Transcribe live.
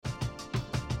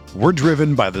We're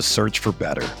driven by the search for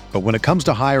better. But when it comes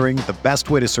to hiring, the best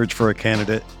way to search for a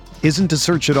candidate isn't to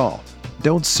search at all.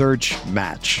 Don't search,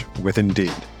 match with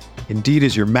Indeed. Indeed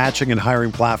is your matching and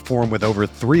hiring platform with over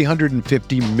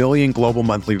 350 million global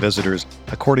monthly visitors,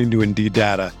 according to Indeed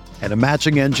data, and a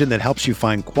matching engine that helps you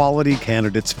find quality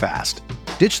candidates fast.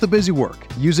 Ditch the busy work.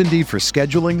 Use Indeed for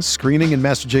scheduling, screening, and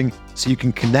messaging so you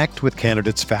can connect with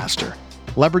candidates faster.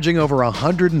 Leveraging over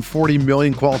 140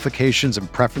 million qualifications and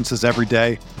preferences every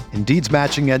day, Indeed's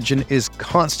matching engine is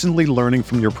constantly learning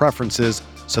from your preferences,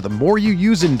 so the more you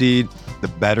use Indeed, the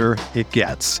better it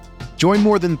gets. Join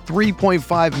more than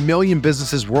 3.5 million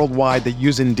businesses worldwide that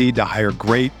use Indeed to hire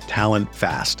great talent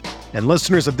fast. And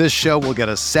listeners of this show will get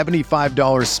a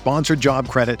 $75 sponsored job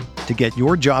credit to get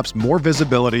your jobs more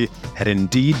visibility at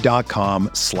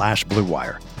Indeed.com/Blue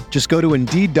Wire. Just go to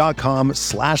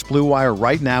Indeed.com/Blue Wire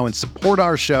right now and support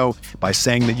our show by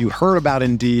saying that you heard about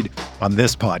Indeed on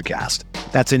this podcast.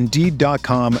 That's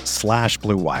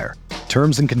Indeed.com/Blue Wire.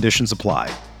 Terms and conditions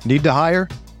apply. Need to hire?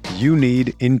 You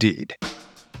need Indeed.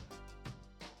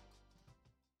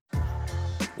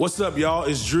 What's up, y'all?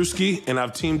 It's Drewski, and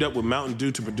I've teamed up with Mountain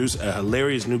Dew to produce a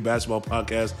hilarious new basketball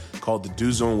podcast called The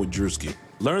Dew Zone with Drewski.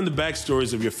 Learn the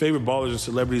backstories of your favorite ballers and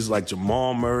celebrities like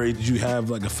Jamal Murray. Did you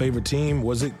have like a favorite team?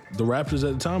 Was it the Raptors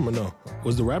at the time or no?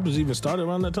 Was the Raptors even started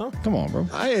around that time? Come on, bro.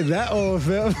 I ain't that old,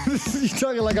 fam. You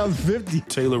talking like I'm 50.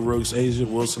 Taylor Rooks, Asia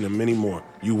Wilson, and many more.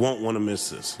 You won't want to miss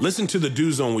this. Listen to The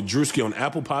Dew Zone with Drewski on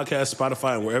Apple Podcasts,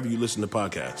 Spotify, and wherever you listen to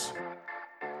podcasts.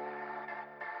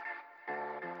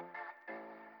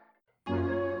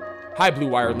 Hi, Blue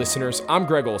Wire listeners. I'm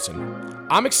Greg Olson.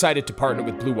 I'm excited to partner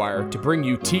with Blue Wire to bring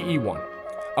you TE1,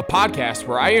 a podcast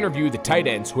where I interview the tight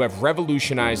ends who have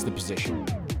revolutionized the position.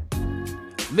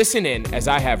 Listen in as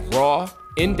I have raw,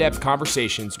 in-depth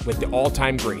conversations with the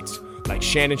all-time greats like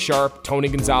Shannon Sharpe, Tony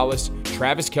Gonzalez,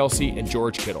 Travis Kelce, and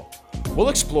George Kittle. We'll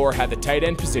explore how the tight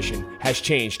end position has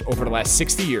changed over the last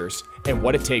 60 years and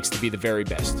what it takes to be the very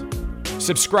best.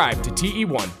 Subscribe to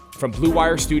TE1 from Blue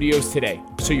Wire Studios today,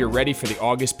 so you're ready for the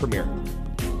August premiere.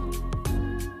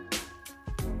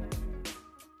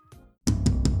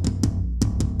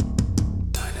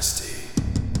 Dynasty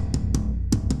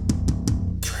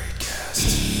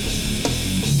Tradecast.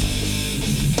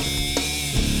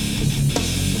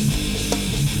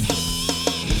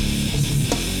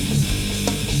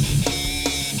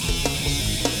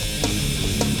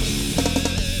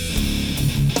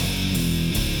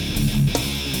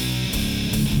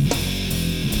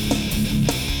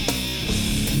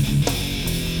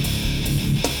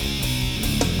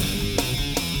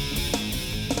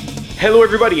 Hello,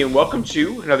 everybody, and welcome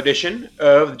to another edition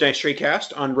of the Dynasty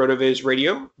Tradecast on RotoViz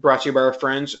Radio, brought to you by our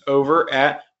friends over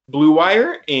at Blue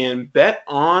Wire and Bet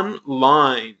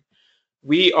Online.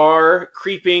 We are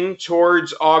creeping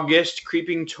towards August,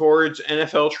 creeping towards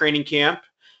NFL training camp,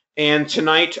 and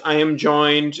tonight I am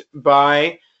joined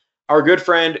by our good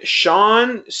friend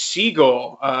Shawn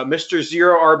Siegele, Mr.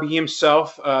 Zero RB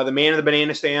himself, the man of the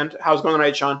banana stand. How's it going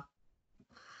tonight, Shawn?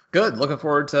 Good. Looking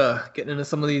forward to getting into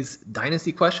some of these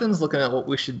dynasty questions, looking at what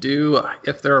we should do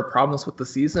if there are problems with the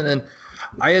season. And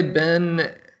I had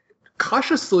been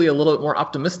cautiously a little bit more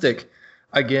optimistic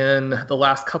again the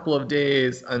last couple of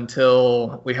days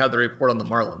until we had the report on the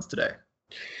Marlins today.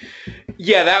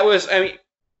 Yeah, that was,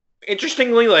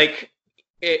 interestingly,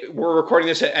 we're recording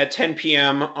this at 10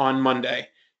 p.m. on Monday.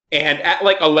 And at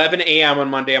 11 a.m. on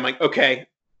Monday, I'm like, okay,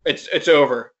 it's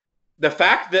over. The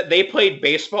fact that they played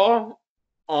baseball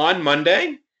on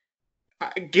Monday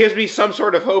gives me some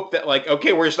sort of hope that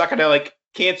okay, we're just not going to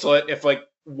cancel it if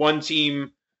one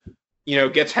team,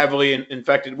 gets heavily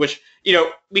infected, which,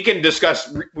 we can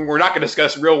discuss. We're not going to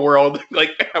discuss real world,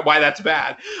 why that's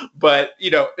bad. But,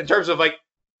 in terms of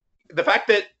the fact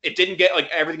that it didn't get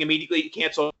everything immediately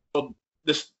canceled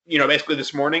this, basically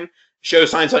this morning shows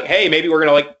signs hey, maybe we're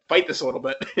going to fight this a little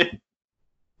bit.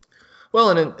 Well,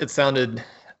 and it sounded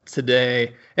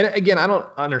today, and again, I don't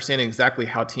understand exactly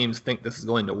how teams think this is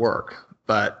going to work,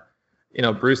 but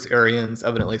Bruce Arians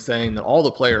evidently saying that all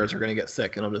the players are going to get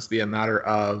sick, and it'll just be a matter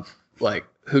of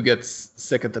who gets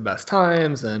sick at the best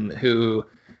times and who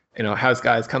has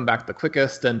guys come back the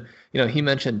quickest. And he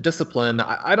mentioned discipline.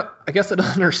 I guess I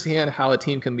don't understand how a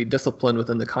team can be disciplined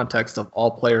within the context of all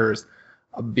players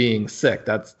being sick.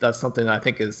 That's something that I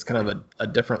think is kind of a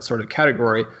different sort of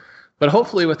category. But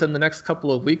hopefully within the next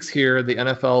couple of weeks here, the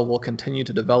NFL will continue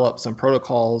to develop some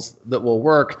protocols that will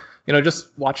work. Just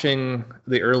watching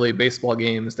the early baseball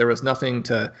games, there was nothing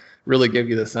to really give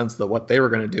you the sense that what they were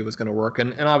going to do was going to work.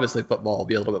 And obviously football will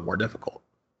be a little bit more difficult.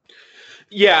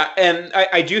 Yeah, and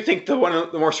I do think one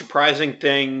of the more surprising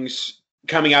things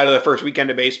coming out of the first weekend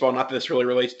of baseball. Not that this really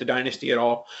relates to Dynasty at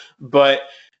all, but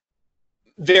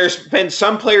there's been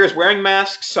some players wearing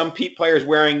masks, some players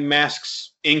wearing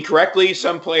masks incorrectly,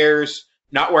 some players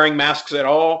not wearing masks at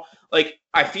all. Like,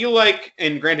 I feel like,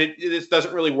 and granted, this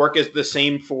doesn't really work as the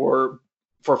same for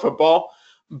football,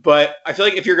 but I feel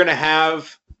like if you're going to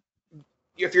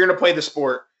play the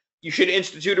sport, you should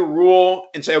institute a rule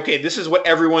and say, okay, this is what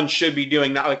everyone should be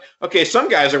doing. Not like, okay, some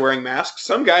guys are wearing masks,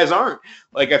 some guys aren't.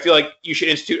 Like, I feel like you should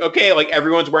institute, okay, like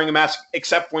everyone's wearing a mask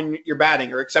except when you're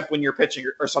batting or except when you're pitching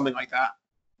or something like that.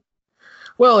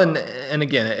 Well, and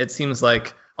again, it seems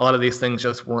like a lot of these things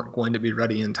just weren't going to be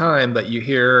ready in time, but you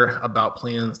hear about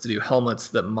plans to do helmets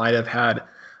that might have had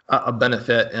a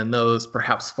benefit and those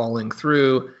perhaps falling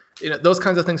through. Those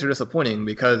kinds of things are disappointing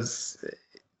because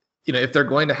if they're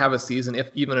going to have a season, if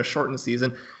even a shortened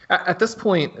season, at this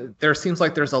point, there seems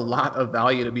like there's a lot of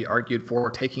value to be argued for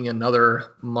taking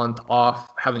another month off,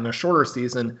 having a shorter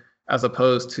season, as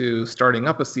opposed to starting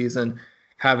up a season,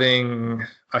 having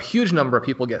a huge number of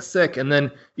people get sick. And then,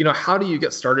 how do you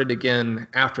get started again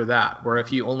after that? Where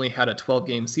if you only had a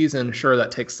 12-game season, sure,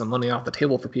 that takes some money off the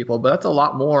table for people, but that's a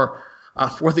lot more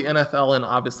for the NFL and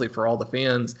obviously for all the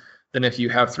fans than if you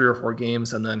have 3 or 4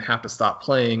 games and then have to stop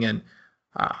playing. And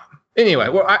anyway,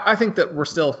 well, I think that we're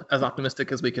still as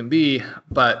optimistic as we can be,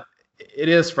 but it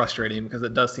is frustrating because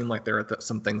it does seem like there are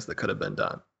some things that could have been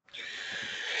done.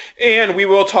 And we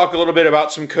will talk a little bit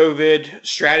about some COVID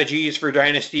strategies for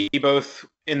Dynasty, both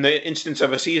in the instance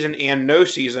of a season and no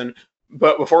season.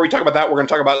 But before we talk about that, we're going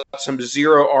to talk about some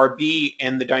zero RB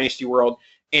in the Dynasty world.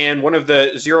 And one of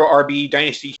the zero RB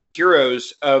Dynasty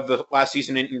heroes of the last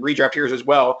season and redraft heroes as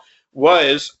well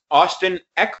was Austin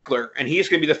Ekeler, and he's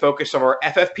going to be the focus of our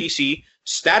FFPC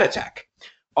stat attack.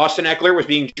 Austin Ekeler was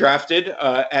being drafted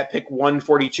at pick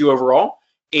 142 overall,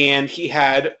 and he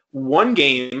had one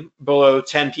game below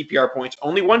 10 PPR points,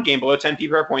 only one game below 10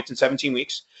 PPR points in 17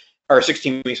 weeks, or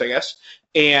 16 weeks, I guess,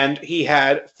 and he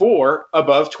had 4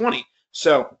 above 20.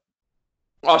 So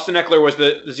Austin Ekeler was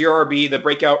the zero RB, the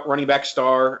breakout running back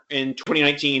star in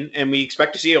 2019, and we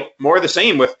expect to see more of the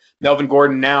same with Melvin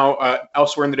Gordon now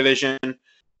elsewhere in the division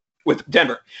with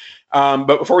Denver.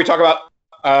 But before we talk about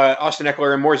Austin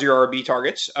Ekeler and more zero RB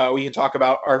targets, we can talk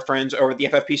about our friends over at the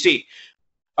FFPC.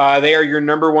 They are your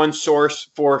number one source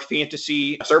for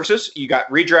fantasy services. You got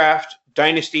Redraft,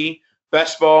 Dynasty,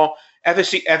 Best Ball.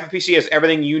 FFPC has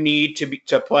everything you need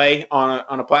to play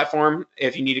on a platform.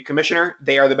 If you need a commissioner,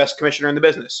 they are the best commissioner in the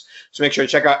business. So make sure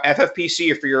to check out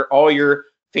FFPC for all your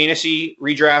fantasy,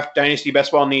 redraft, dynasty,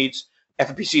 best ball needs.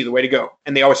 FFPC, the way to go.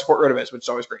 And they always support RotoViz, which is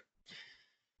always great.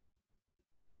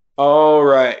 All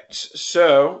right.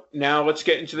 So now let's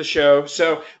get into the show.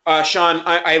 So, Sean,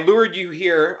 I lured you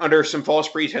here under some false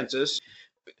pretenses.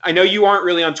 I know you aren't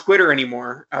really on Twitter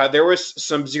anymore. There was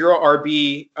some zero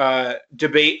RB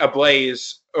debate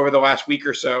ablaze over the last week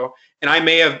or so, and I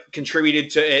may have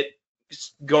contributed to it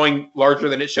going larger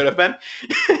than it should have been.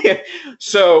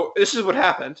 So this is what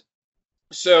happened.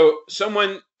 So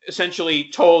someone essentially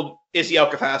told Izzy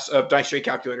Elkafas of Dynasty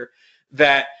Calculator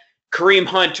that Kareem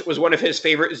Hunt was one of his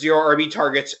favorite zero RB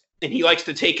targets, and he likes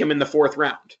to take him in the 4th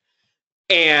round.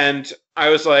 And I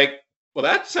was like, well,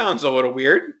 that sounds a little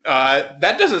weird.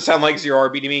 That doesn't sound like zero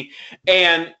RB to me.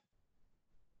 And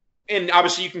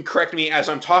obviously you can correct me as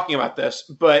I'm talking about this,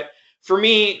 but for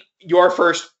me, your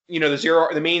first,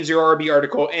 the main zero RB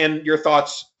article and your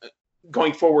thoughts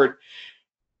going forward,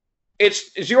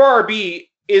 it's zero RB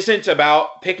isn't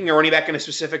about picking a running back in a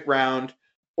specific round,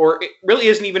 or it really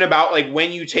isn't even about like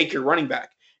when you take your running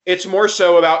back. It's more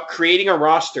so about creating a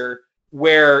roster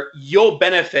where you'll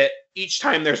benefit each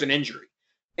time there's an injury.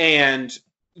 And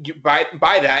by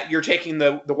that, you're taking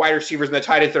the wide receivers and the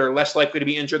tight ends that are less likely to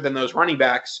be injured than those running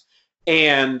backs.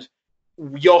 And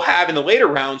you'll have in the later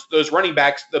rounds those running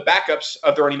backs, the backups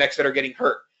of the running backs that are getting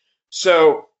hurt.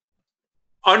 So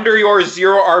under your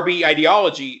zero RB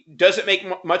ideology, does it make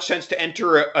much sense to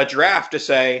enter a draft to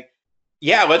say,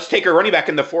 yeah, let's take a running back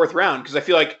in the 4th round? Because I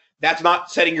feel like that's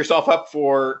not setting yourself up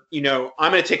for, I'm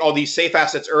going to take all these safe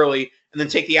assets early and then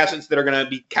take the assets that are going to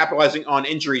be capitalizing on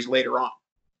injuries later on.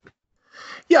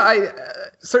 Yeah, I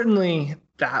certainly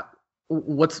that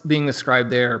what's being described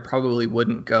there probably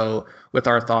wouldn't go with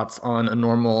our thoughts on a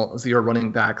normal zero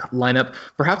running back lineup.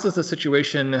 Perhaps it's a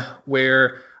situation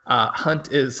where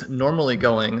Hunt is normally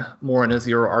going more in a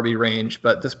zero RB range,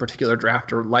 but this particular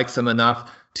drafter likes him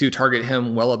enough to target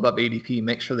him well above ADP,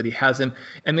 make sure that he has him,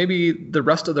 and maybe the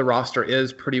rest of the roster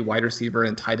is pretty wide receiver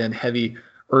and tight end heavy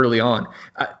early on.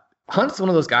 Hunt's one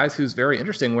of those guys who's very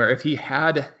interesting, where if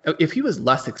he was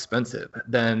less expensive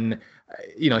than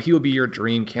he would be your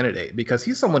dream candidate because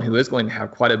he's someone who is going to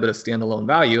have quite a bit of standalone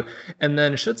value. And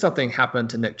then should something happen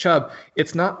to Nick Chubb,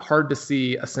 it's not hard to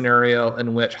see a scenario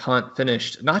in which Hunt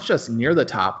finished not just near the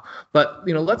top, but,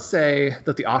 let's say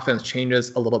that the offense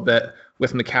changes a little bit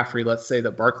with McCaffrey. Let's say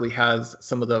that Barkley has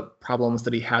some of the problems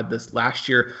that he had this last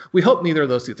year. We hope neither of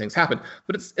those two things happen,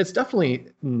 but it's definitely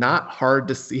not hard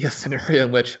to see a scenario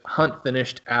in which Hunt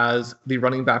finished as the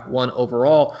running back 1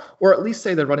 overall, or at least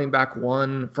say the running back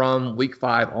 1 from week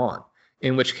 5 on,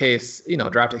 in which case,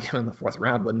 drafting him in the 4th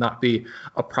round would not be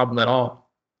a problem at all.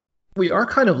 We are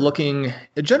kind of looking,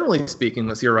 generally speaking,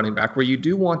 with your running back, where you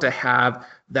do want to have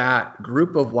that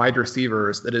group of wide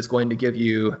receivers that is going to give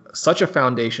you such a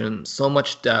foundation, so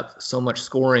much depth, so much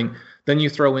scoring. Then you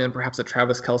throw in perhaps a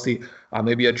Travis Kelce,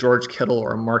 maybe a George Kittle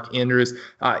or a Mark Andrews.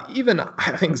 Even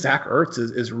I think Zach Ertz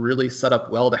is really set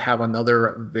up well to have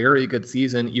another very good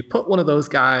season. You put one of those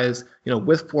guys,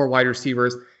 with 4 wide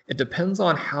receivers. It depends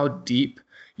on how deep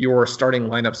your starting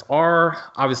lineups are.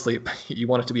 Obviously, you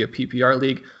want it to be a PPR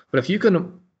league, but if you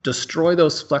can destroy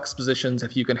those flex positions,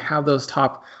 if you can have those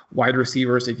top wide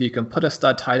receivers, if you can put a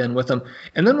stud tight end with them,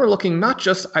 and then we're looking not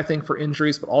just, I think, for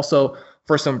injuries, but also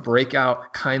for some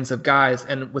breakout kinds of guys.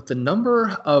 And with the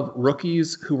number of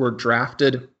rookies who were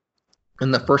drafted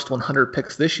in the first 100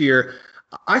 picks this year,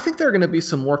 I think there are going to be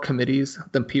some more committees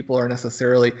than people are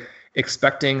necessarily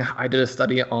expecting. I did a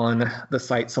study on the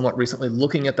site somewhat recently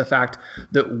looking at the fact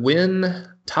that when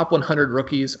top 100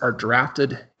 rookies are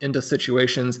drafted into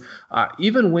situations,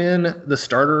 even when the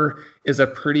starter is a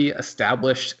pretty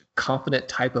established, confident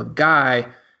type of guy,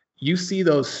 you see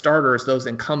those starters, those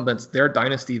incumbents, their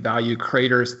dynasty value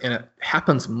craters, and it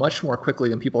happens much more quickly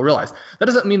than people realize. That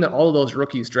doesn't mean that all of those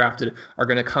rookies drafted are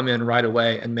going to come in right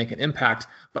away and make an impact,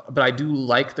 but I do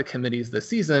like the committees this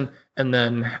season. And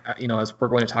then, as we're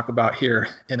going to talk about here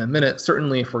in a minute,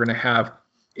 certainly if we're going to have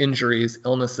injuries,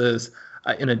 illnesses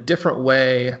in a different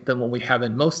way than what we have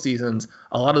in most seasons,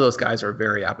 a lot of those guys are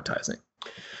very appetizing.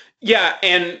 Yeah,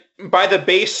 and by the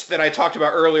base that I talked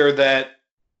about earlier, that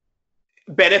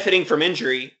benefiting from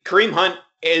injury, Kareem Hunt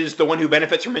is the one who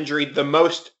benefits from injury the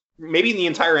most, maybe in the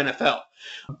entire NFL.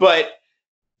 But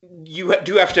you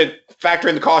do have to factor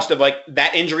in the cost of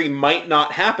that injury might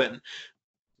not happen.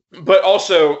 But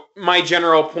also my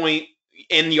general point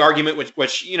in the argument,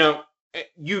 which you're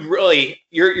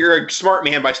a smart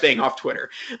man by staying off Twitter.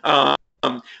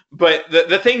 But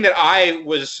the thing that I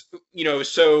was,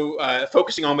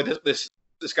 focusing on with this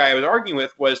guy I was arguing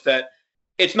with was that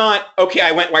it's not, okay,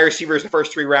 I went wide receivers the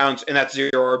first 3 rounds and that's 0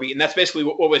 RB. And that's basically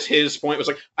what was his point, was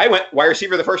I went wide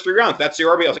receiver the first 3 rounds. That's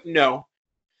 0 RB. I was like, no.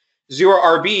 0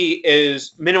 RB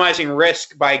is minimizing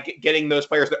risk by getting those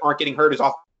players that aren't getting hurt as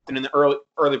often in the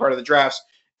early part of the drafts,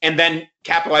 and then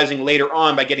capitalizing later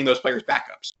on by getting those players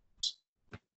backups.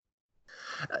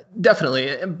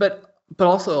 Definitely. But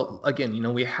also,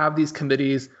 again, we have these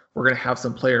committees. We're going to have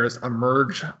some players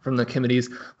emerge from the committees.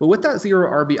 But with that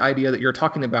 0 RB idea that you're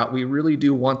talking about, we really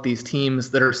do want these teams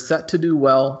that are set to do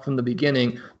well from the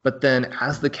beginning, but then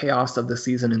as the chaos of the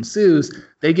season ensues,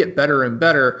 they get better and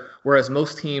better, whereas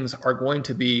most teams are going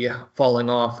to be falling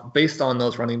off based on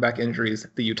those running back injuries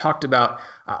that you talked about,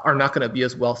 are not going to be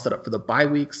as well set up for the bye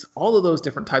weeks. All of those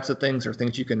different types of things are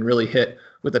things you can really hit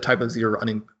with the type of 0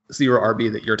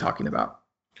 RB that you're talking about.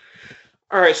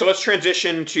 All right, so let's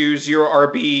transition to 0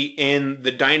 RB in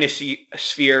the dynasty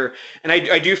sphere. And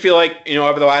I do feel like,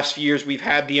 over the last few years, we've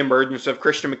had the emergence of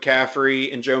Christian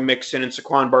McCaffrey and Joe Mixon and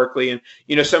Saquon Barkley and,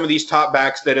 some of these top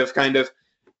backs that have kind of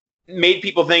made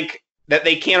people think that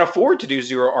they can't afford to do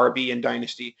 0 RB in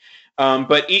dynasty.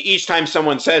 But each time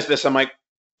someone says this, I'm like,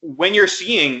 when you're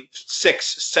seeing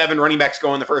 6, 7 running backs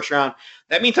go in the first round,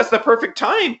 that means that's the perfect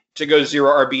time to go 0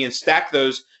 RB and stack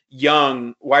those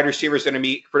young wide receivers that are going to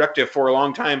be productive for a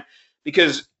long time,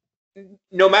 because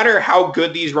no matter how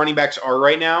good these running backs are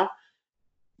right now,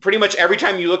 pretty much every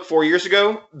time you look 4 years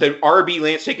ago, the RB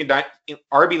landscape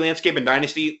in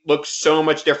dynasty looks so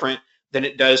much different than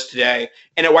it does today.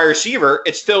 And at wide receiver,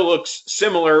 it still looks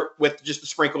similar with just the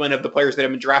sprinkle in of the players that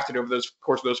have been drafted over the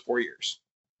course of those 4 years.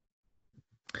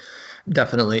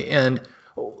 Definitely. And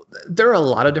there are a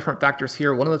lot of different factors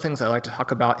here. One of the things I like to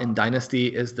talk about in Dynasty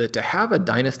is that to have a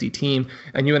Dynasty team,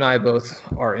 and you and I both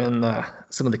are in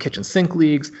some of the kitchen sink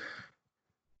leagues,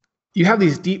 you have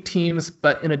these deep teams,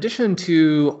 but in addition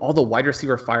to all the wide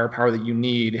receiver firepower that you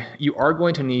need, you are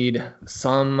going to need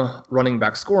some running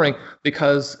back scoring,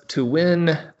 because to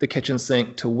win the kitchen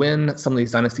sink, to win some of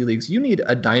these dynasty leagues, you need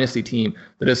a dynasty team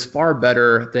that is far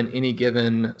better than any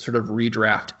given sort of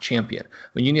redraft champion.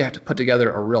 When you have to put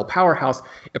together a real powerhouse,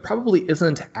 it probably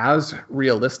isn't as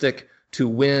realistic to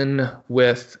win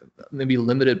with maybe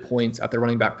limited points at the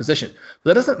running back position. But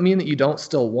that doesn't mean that you don't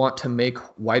still want to make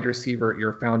wide receiver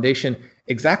your foundation.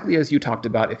 Exactly as you talked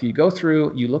about, if you go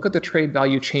through, you look at the trade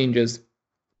value changes,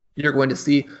 you're going to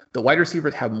see the wide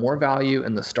receivers have more value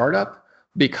in the startup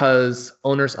because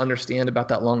owners understand about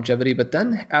that longevity. But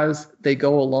then as they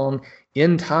go along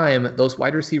in time, those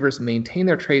wide receivers maintain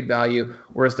their trade value,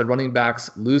 whereas the running backs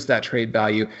lose that trade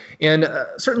value. And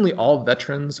certainly all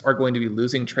veterans are going to be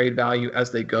losing trade value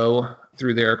as they go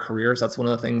through their careers. That's one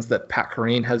of the things that Pat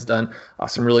Kerrane has done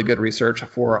some really good research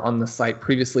for on the site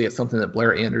previously. It's something that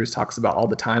Blair Andrews talks about all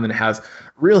the time and has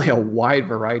really a wide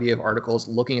variety of articles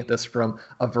looking at this from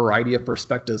a variety of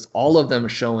perspectives, all of them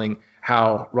showing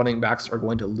how running backs are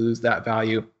going to lose that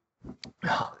value.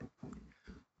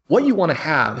 What you want to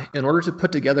have in order to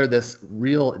put together this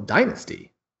real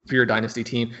dynasty for your dynasty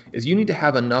team is you need to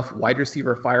have enough wide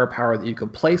receiver firepower that you can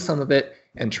play some of it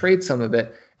and trade some of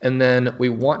it. And then we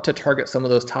want to target some of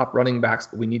those top running backs,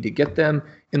 but we need to get them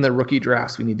in the rookie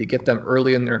drafts. We need to get them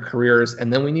early in their careers.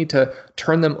 And then we need to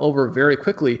turn them over very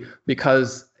quickly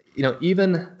because,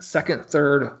 even second,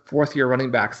 third, fourth year running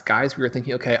backs, guys, we were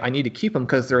thinking, okay, I need to keep them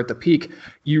because they're at the peak.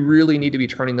 You really need to be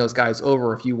turning those guys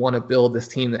over if you want to build this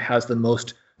team that has the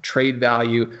most trade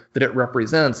value that it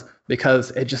represents,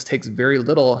 because it just takes very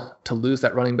little to lose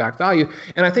that running back value.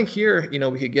 And I think here,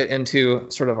 we could get into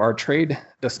sort of our trade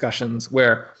discussions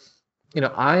where,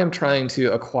 I am trying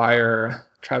to acquire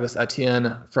Travis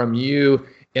Etienne from you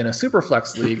in a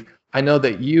Superflex league. I know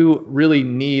that you really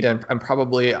need and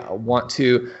probably want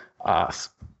to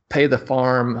pay the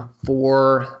farm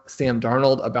for Sam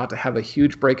Darnold, about to have a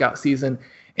huge breakout season.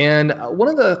 And one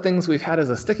of the things we've had as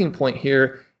a sticking point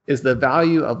here is the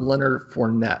value of Leonard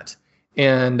Fournette,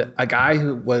 and a guy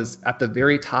who was at the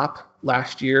very top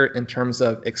last year in terms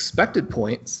of expected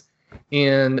points.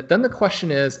 And then the question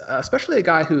is, especially a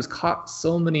guy who's caught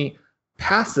so many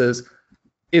passes,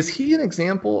 is he an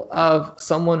example of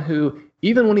someone who,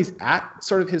 even when he's at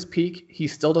sort of his peak, he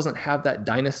still doesn't have that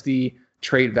dynasty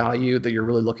trade value that you're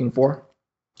really looking for?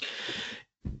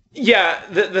 Yeah,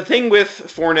 the thing with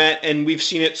Fournette, and we've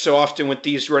seen it so often with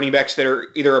these running backs that are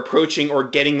either approaching or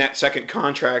getting that second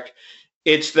contract,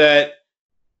 it's that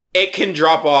it can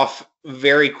drop off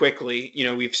very quickly.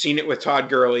 We've seen it with Todd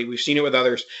Gurley. We've seen it with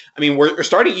others. I mean, we're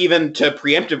starting even to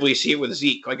preemptively see it with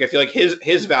Zeke. Like, I feel like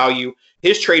his value,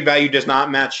 his trade value does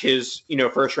not match his,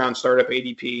 first round startup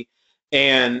ADP.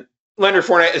 And Leonard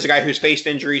Fournette is a guy who's faced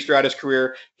injuries throughout his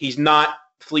career. He's not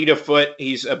fleet of foot.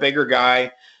 He's a bigger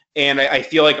guy. And I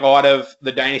feel like a lot of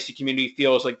the dynasty community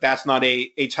feels like that's not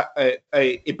a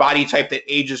body type that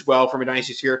ages well from a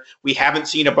dynasty sphere. We haven't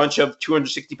seen a bunch of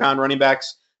 260-pound running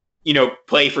backs,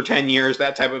 play for 10 years,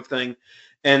 that type of thing.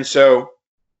 And so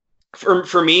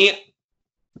for me,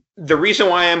 the reason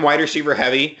why I'm wide receiver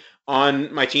heavy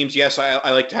on my teams, yes,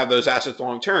 I like to have those assets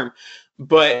long term,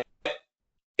 but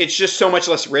it's just so much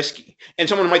less risky. And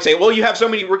someone might say, well, you have so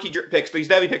many rookie picks, these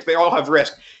heavy picks, they all have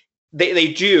risk.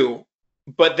 They do.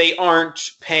 But they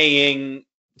aren't paying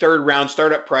third round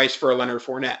startup price for a Leonard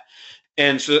Fournette.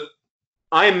 And so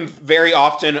I'm very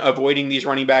often avoiding these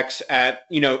running backs at,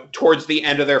 towards the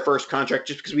end of their first contract,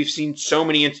 just because we've seen so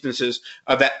many instances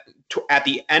of that at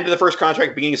the end of the first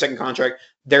contract, beginning of second contract,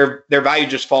 their value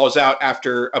just falls out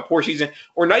after a poor season,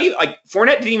 or not even like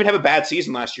Fournette didn't even have a bad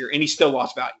season last year and he still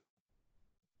lost value.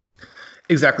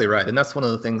 Exactly right. And that's one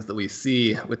of the things that we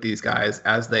see with these guys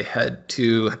as they head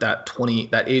to that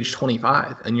age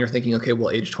 25. And you're thinking, okay,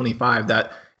 well, age 25,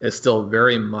 that is still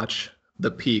very much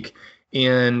the peak.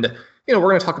 And, we're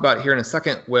going to talk about it here in a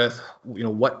second with,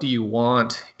 what do you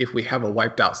want if we have a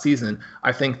wiped out season?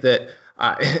 I think that,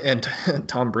 and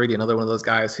Tom Brady, another one of those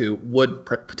guys who would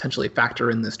potentially factor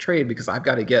in this trade because I've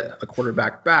got to get a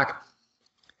quarterback back.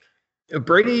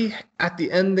 Brady at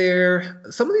the end there,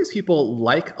 some of these people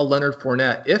like a Leonard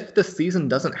Fournette. If the season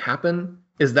doesn't happen,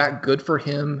 is that good for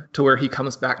him to where he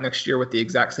comes back next year with the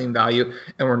exact same value?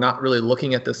 And we're not really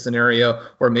looking at this scenario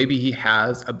where maybe he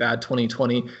has a bad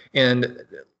 2020 and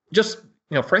just,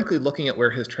 frankly, looking at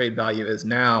where his trade value is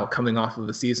now coming off of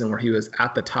a season where he was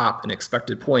at the top in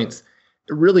expected points,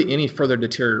 really any further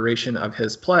deterioration of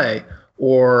his play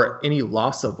or any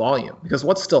loss of volume, because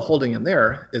what's still holding him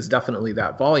there is definitely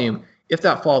that volume. If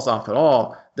that falls off at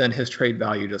all, then his trade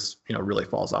value just, really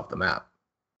falls off the map.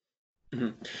 Mm-hmm.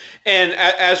 And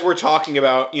as we're talking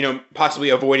about,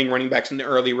 possibly avoiding running backs in the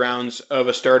early rounds of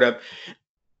a startup,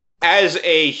 as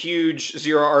a huge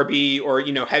zero RB or,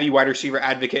 heavy wide receiver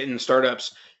advocate in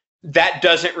startups, that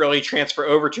doesn't really transfer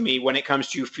over to me when it comes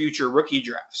to future rookie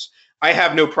drafts. I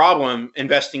have no problem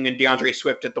investing in DeAndre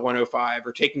Swift at the 105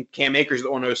 or taking Cam Akers at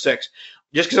the 106.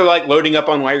 Just because I like loading up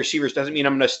on wide receivers doesn't mean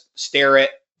I'm going to stare at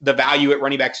the value at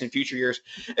running backs in future years,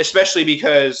 especially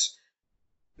because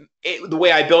the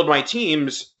way I build my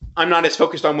teams, I'm not as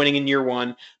focused on winning in year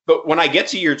one. But when I get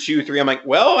to year 2, 3, I'm like,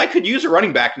 well, I could use a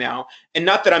running back now. And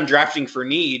not that I'm drafting for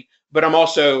need, but I'm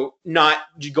also not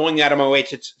going out of my way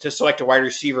to select a wide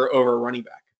receiver over a running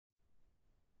back.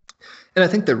 And I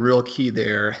think the real key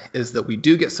there is that we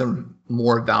do get some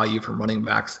more value from running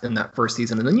backs in that first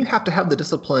season. And then you have to have the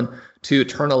discipline to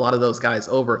turn a lot of those guys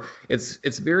over.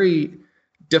 It's very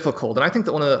difficult. And I think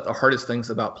that one of the hardest things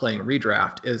about playing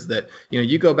redraft is that,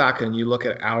 you go back and you look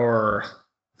at our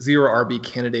zero RB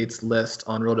candidates list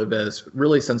on RotoViz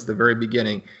really since the very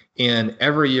beginning. And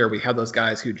every year we have those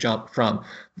guys who jump from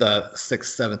the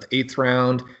 6th, 7th, 8th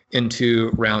round into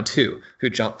round 2, who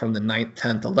jump from the 9th,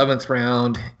 10th, 11th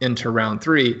round into round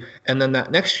 3. And then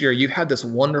that next year you had this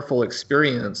wonderful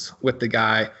experience with the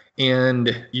guy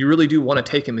and you really do want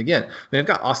to take him again. I've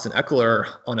got Austin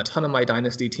Eckler on a ton of my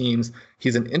dynasty teams.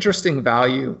 He's an interesting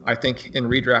value, I think, in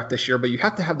redraft this year, but you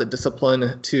have to have the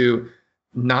discipline to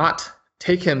not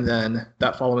take him then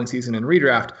that following season in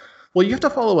redraft. Well, you have to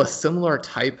follow a similar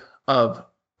type of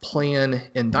plan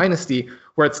in dynasty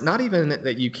where it's not even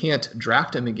that you can't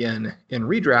draft him again in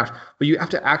redraft, but you have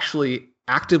to actually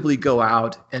actively go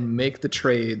out and make the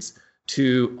trades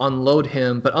to unload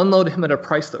him, but unload him at a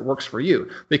price that works for you,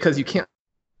 because you can't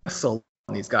sell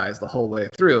these guys the whole way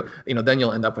through. Then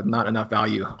you'll end up with not enough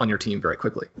value on your team very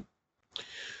quickly.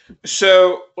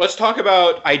 So let's talk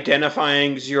about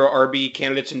identifying zero RB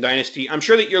candidates in Dynasty. I'm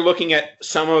sure that you're looking at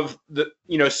some of the,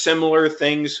 similar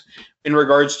things in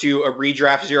regards to a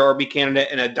redraft zero RB candidate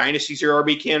and a Dynasty zero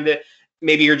RB candidate.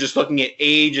 Maybe you're just looking at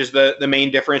age as the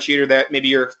main differentiator, that maybe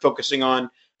you're focusing on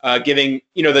giving,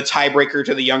 the tiebreaker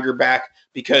to the younger back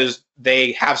because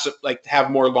they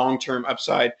have more long-term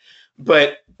upside.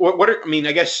 But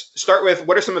I guess start with,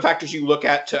 what are some of the factors you look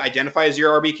at to identify a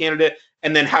zero RB candidate?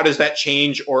 And then how does that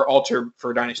change or alter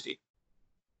for Dynasty?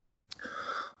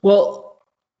 Well,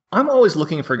 I'm always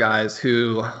looking for guys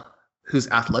whose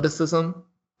athleticism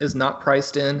is not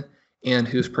priced in and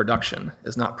whose production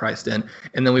is not priced in.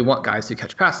 And then we want guys who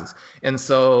catch passes. And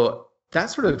so that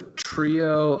sort of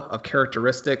trio of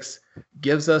characteristics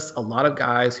gives us a lot of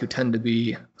guys who tend to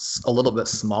be a little bit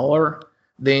smaller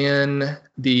than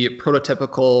the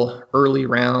prototypical early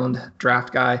round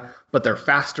draft guy, but they're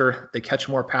faster, they catch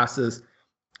more passes,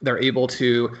 they're able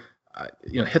to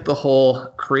hit the hole,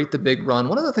 create the big run.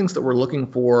 One of the things that we're looking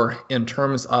for in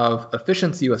terms of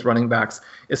efficiency with running backs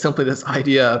is simply this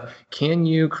idea of, can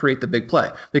you create the big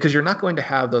play? Because you're not going to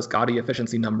have those gaudy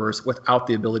efficiency numbers without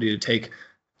the ability to take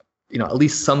at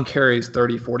least some carries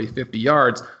 30, 40, 50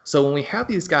 yards. So when we have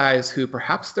these guys who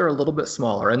perhaps they're a little bit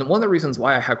smaller, and one of the reasons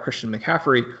why I have Christian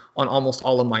McCaffrey on almost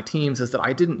all of my teams is that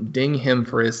I didn't ding him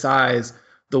for his size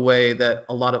the way that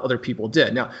a lot of other people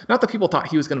did. Now, not that people thought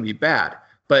he was going to be bad,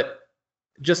 but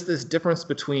just this difference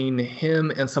between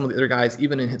him and some of the other guys,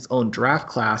 even in his own draft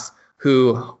class,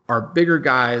 who are bigger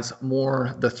guys,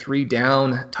 more the 3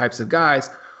 down types of guys.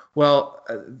 Well,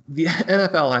 the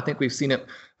NFL, and I think we've seen it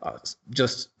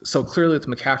just so clearly with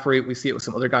McCaffrey. We see it with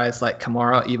some other guys like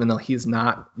Kamara, even though he's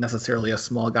not necessarily a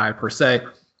small guy per se.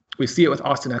 We see it with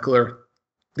Austin Eckler.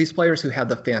 These players who have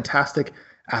the fantastic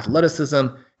athleticism,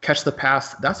 catch the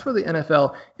pass, that's where the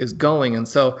NFL is going. And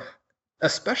so,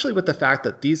 especially with the fact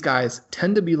that these guys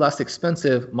tend to be less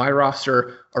expensive, my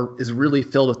roster is really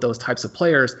filled with those types of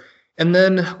players. And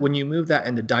then when you move that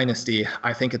into Dynasty,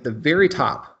 I think at the very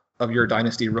top of your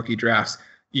Dynasty rookie drafts,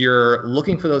 you're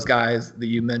looking for those guys that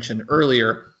you mentioned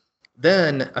earlier.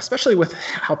 Then, especially with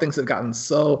how things have gotten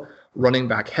so running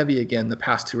back heavy again the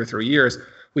past 2 or 3 years,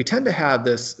 we tend to have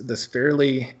this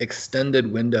fairly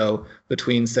extended window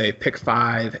between, say, pick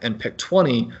 5 and pick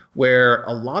 20, where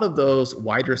a lot of those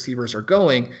wide receivers are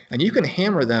going, and you can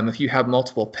hammer them if you have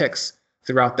multiple picks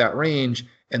throughout that range.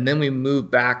 And then we move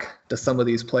back to some of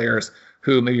these players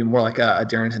who maybe more like a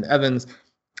Darrington Evans,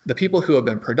 the people who have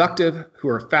been productive, who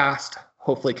are fast,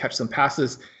 hopefully catch some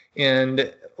passes.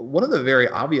 And one of the very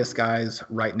obvious guys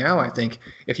right now, I think,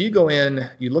 if you go in,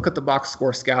 you look at the box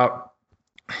score scout,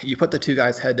 you put the 2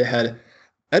 guys head to head,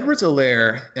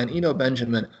 Edwards-Helaire and Eno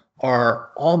Benjamin are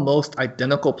almost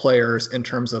identical players in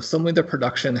terms of so many of the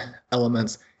production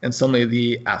elements and so many of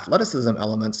the athleticism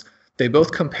elements. They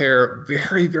both compare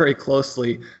very, very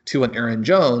closely to an Aaron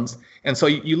Jones. And so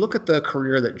you look at the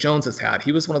career that Jones has had.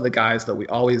 He was one of the guys that we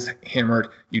always hammered.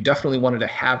 You definitely wanted to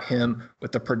have him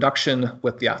with the production,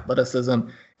 with the athleticism.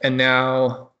 And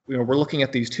now we're looking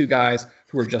at these 2 guys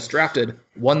who were just drafted,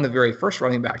 one the very first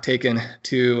running back taken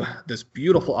to this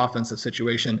beautiful offensive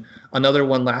situation, another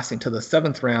one lasting to the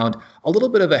 7th round, a little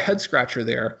bit of a head scratcher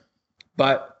there.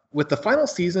 But with the final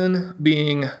season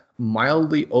being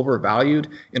mildly overvalued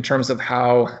in terms of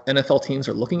how NFL teams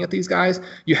are looking at these guys,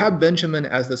 you have Benjamin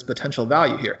as this potential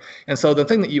value here. And so the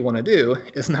thing that you want to do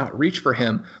is not reach for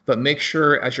him, but make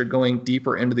sure as you're going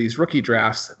deeper into these rookie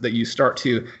drafts that you start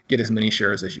to get as many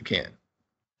shares as you can.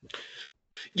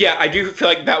 Yeah, I do feel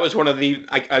like that was one of the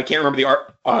I can't remember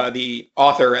the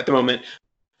author at the moment,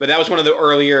 but that was one of the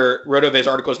earlier RotoViz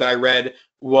articles that I read,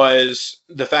 was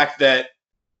the fact that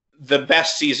the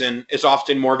best season is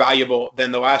often more valuable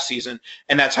than the last season,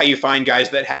 and that's how you find guys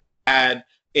that had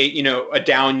a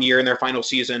down year in their final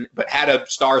season, but had a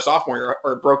star sophomore year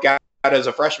or broke out as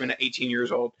a freshman at 18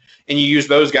 years old, and you use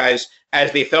those guys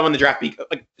as they fell in the draft.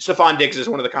 Like Stephon Diggs is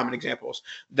one of the common examples,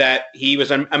 that he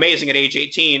was amazing at age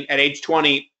 18, at age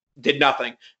 20 did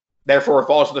nothing, therefore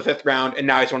falls to the 5th round, and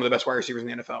now he's one of the best wide receivers in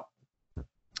the NFL.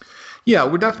 Yeah,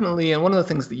 we're definitely, and one of the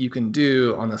things that you can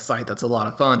do on the site that's a lot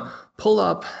of fun, pull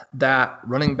up that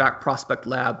running back prospect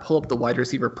lab, pull up the wide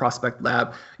receiver prospect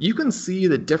lab. You can see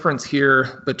the difference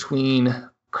here between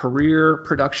career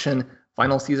production,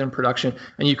 final season production,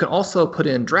 and you can also put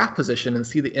in draft position and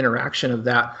see the interaction of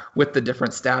that with the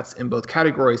different stats in both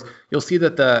categories. You'll see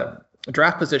that the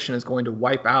draft position is going to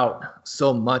wipe out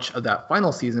so much of that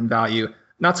final season value.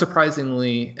 Not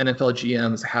surprisingly, NFL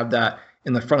GMs have that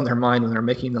in the front of their mind when they're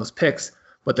making those picks,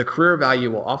 but the career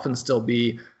value will often still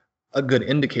be a good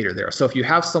indicator there. So if you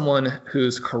have someone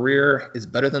whose career is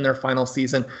better than their final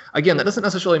season, again, that doesn't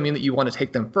necessarily mean that you want to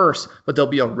take them first, but there'll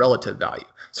be a relative value.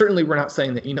 Certainly, we're not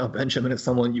saying that Benjamin is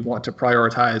someone you want to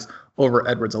prioritize over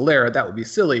Edwards-Helaire. That would be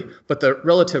silly, but the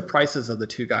relative prices of the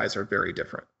two guys are very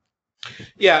different.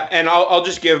 Yeah, and I'll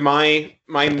just give my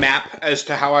map as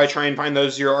to how I try and find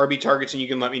those 0 RB targets, and you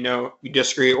can let me know if you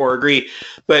disagree or agree.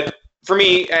 But for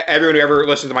me, everyone who ever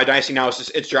listens to my dynasty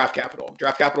analysis, it's Draft Capital.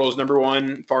 Draft Capital is number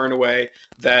one, far and away.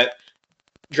 That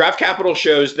Draft Capital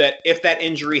shows that if that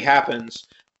injury happens,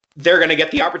 they're going to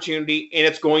get the opportunity, and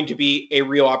it's going to be a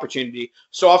real opportunity.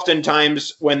 So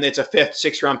oftentimes when it's a 5th,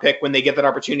 6th round pick, when they get that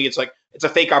opportunity, it's like it's a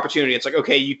fake opportunity. It's like,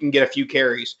 okay, you can get a few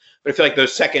carries. But I feel like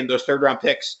those 2nd, those 3rd round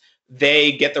picks,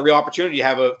 they get the real opportunity to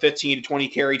have a 15 to 20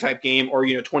 carry type game, or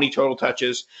 20 total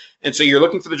touches. And so you're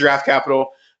looking for the draft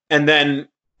capital. And then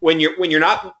when you're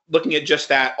not looking at just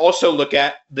that, also look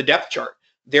at the depth chart.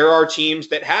 There are teams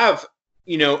that have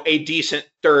a decent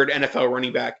 3rd NFL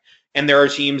running back, and there are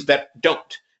teams that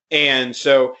don't. And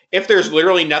so if there's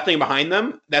literally nothing behind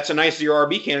them, that's a nice 0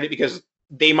 RB candidate, because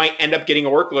they might end up getting a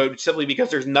workload simply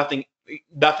because there's nothing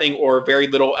or very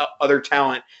little other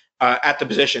talent at the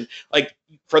position. Like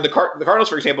for the Cardinals,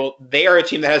 for example, they are a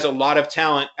team that has a lot of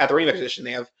talent at the running back position.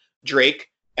 They have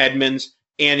Drake, Edmonds,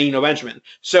 and Eno Benjamin.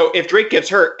 So if Drake gets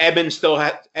hurt, Edmonds still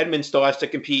has to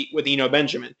compete with Eno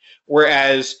Benjamin.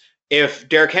 Whereas if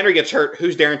Derrick Henry gets hurt,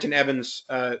 who's Darrynton Evans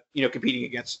competing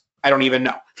against? I don't even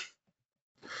know.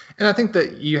 And I think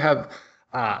that you have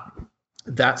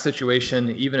that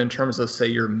situation even in terms of, say,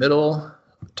 your middle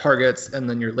targets and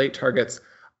then your late targets.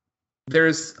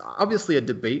 There's obviously a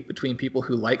debate between people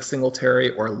who like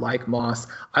Singletary or like Moss.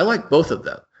 I like both of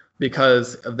them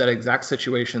because of that exact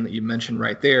situation that you mentioned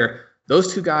right there.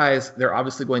 Those two guys, they're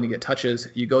obviously going to get touches.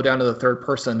 You go down to the 3rd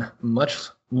person, much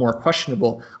more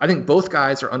questionable. I think both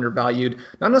guys are undervalued,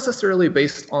 not necessarily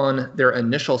based on their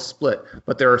initial split,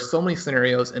 but there are so many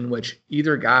scenarios in which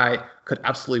either guy could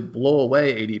absolutely blow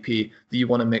away ADP that you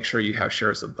want to make sure you have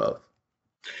shares of both.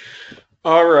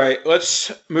 All right,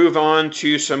 let's move on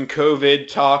to some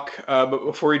COVID talk. But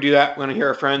before we do that, we're going to hear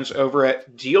our friends over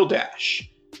at Deal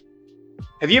Dash.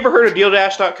 Have you ever heard of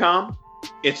DealDash.com?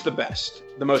 It's the best,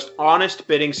 the most honest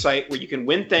bidding site where you can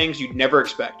win things you'd never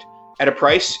expect at a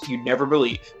price you'd never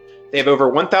believe. They have over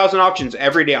 1,000 auctions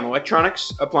every day on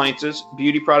electronics, appliances,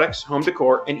 beauty products, home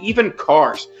decor, and even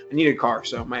cars. I need a car,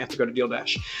 so I might have to go to Deal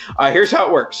Dash. Here's how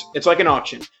it works. It's like an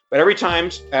auction, but every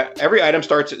item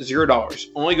starts at $0.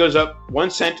 Only goes up 1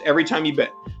 cent every time you bid.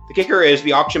 The kicker is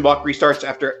the auction block restarts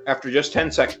after just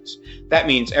 10 seconds. That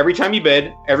means every time you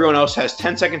bid, everyone else has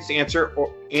 10 seconds to answer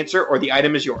or the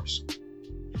item is yours.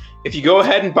 If you go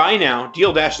ahead and buy now,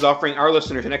 Deal Dash is offering our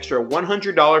listeners an extra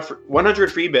 $100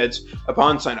 free bids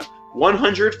upon sign-up.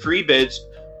 100 free bids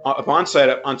upon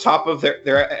sign-up on top of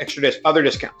their extra other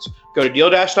discounts. Go to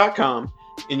DealDash.com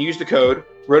and use the code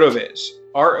ROTOVIZ,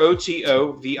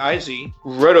 ROTOVIZ,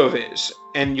 ROTOVIZ,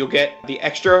 and you'll get the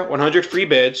extra 100 free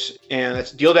bids, and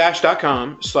that's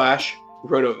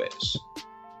DealDash.com/ROTOVIZ.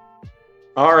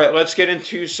 All right, let's get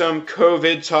into some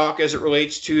COVID talk as it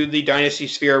relates to the dynasty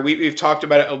sphere. We've talked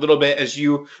about it a little bit as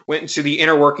you went into the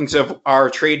inner workings of our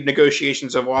trade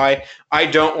negotiations of why I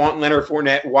don't want Leonard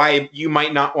Fournette, why you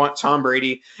might not want Tom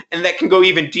Brady, and that can go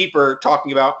even deeper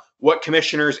talking about what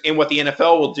commissioners and what the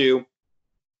NFL will do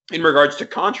in regards to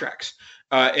contracts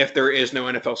if there is no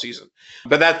NFL season.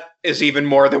 But that is even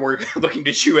more than we're looking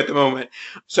to chew at the moment.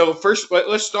 So first,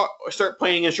 let's start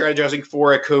planning and strategizing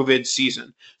for a COVID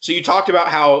season. So you talked about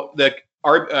how the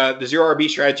zero RB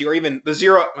strategy, or even the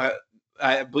zero,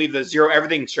 I believe the zero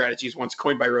everything strategy is once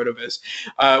coined by RotoViz,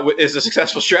 is a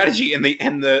successful strategy in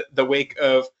the wake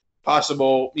of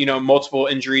possible, multiple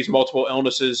injuries, multiple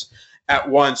illnesses at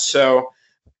once. So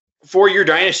for your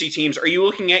dynasty teams, are you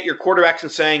looking at your quarterbacks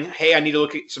and saying, hey, I need to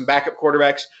look at some backup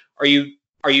quarterbacks? Are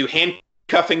you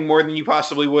handcuffing more than you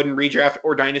possibly would in redraft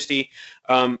or dynasty?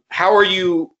 How are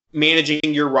you managing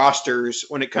your rosters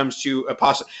when it comes to a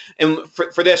possible? And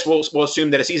for this, we'll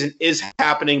assume that a season is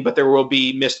happening, but there will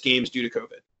be missed games due to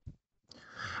COVID.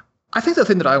 I think the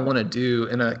thing that I want to do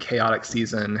in a chaotic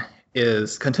season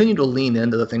is continue to lean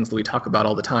into the things that we talk about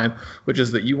all the time, which is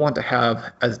that you want to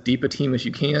have as deep a team as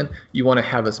you can. You want to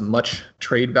have as much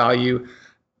trade value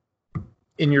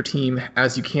in your team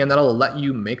as you can. That'll let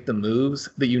you make the moves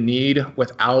that you need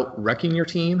without wrecking your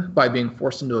team by being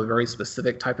forced into a very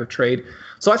specific type of trade.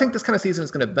 So I think this kind of season is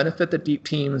going to benefit the deep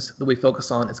teams that we focus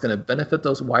on. It's going to benefit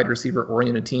those wide receiver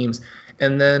oriented teams.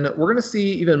 And then we're going to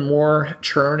see even more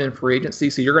churn in free agency.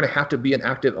 So you're going to have to be an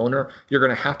active owner. You're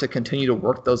going to have to continue to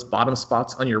work those bottom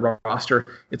spots on your roster.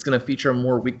 It's going to feature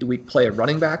more week-to-week play of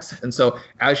running backs. And so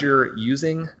as you're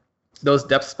using those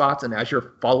depth spots and as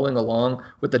you're following along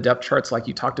with the depth charts like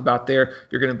you talked about there,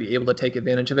 you're going to be able to take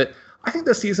advantage of it. I think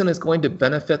this season is going to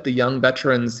benefit the young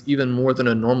veterans even more than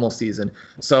a normal season.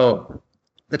 So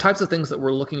the types of things that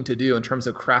we're looking to do in terms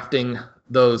of crafting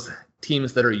those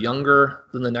teams that are younger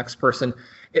than the next person,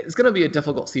 it's going to be a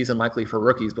difficult season likely for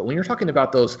rookies. But when you're talking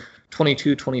about those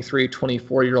 22, 23,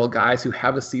 24-year-old guys who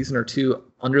have a season or two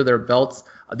under their belts,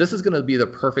 this is going to be the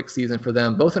perfect season for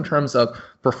them, both in terms of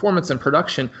performance and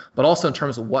production, but also in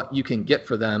terms of what you can get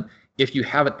for them. If you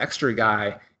have an extra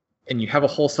guy and you have a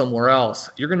hole somewhere else,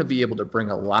 you're going to be able to bring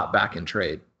a lot back in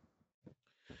trade.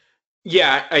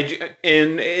 Yeah,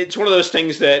 and it's one of those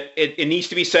things that it needs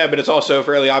to be said, but it's also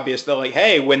fairly obvious that, like,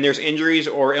 hey, when there's injuries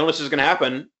or illnesses going to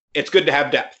happen, it's good to have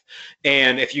depth.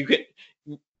 And if you get,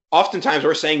 oftentimes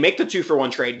we're saying make the 2-for-1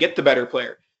 trade, get the better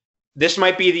player. This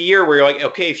might be the year where you're like,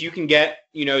 okay, if you can get,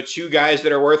 two guys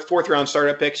that are worth 4th-round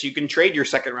startup picks, you can trade your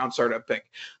 2nd-round startup pick,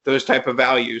 those type of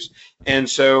values. And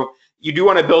so you do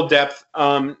want to build depth.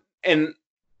 And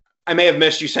I may have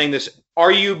missed you saying this.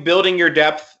 Are you building your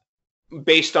depth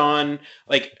based on,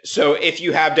 like, so if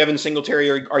you have Devin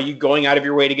Singletary, are you going out of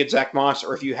your way to get Zach Moss?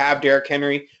 Or if you have Derrick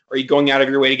Henry, are you going out of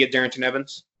your way to get Darrington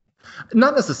Evans?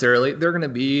 Not necessarily. There are going to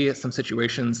be some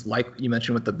situations like you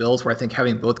mentioned with the Bills where I think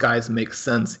having both guys makes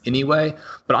sense anyway,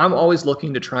 but I'm always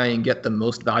looking to try and get the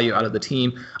most value out of the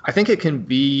team. I think it can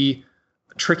be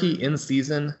tricky in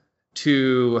season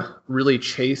to really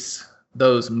chase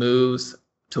those moves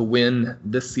to win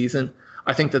this season.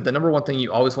 I think that the number one thing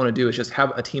you always want to do is just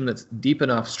have a team that's deep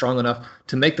enough, strong enough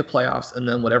to make the playoffs, and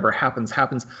then whatever happens,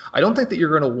 happens. I don't think that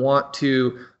you're going to want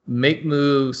to make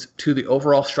moves to the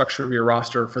overall structure of your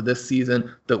roster for this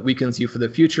season that weakens you for the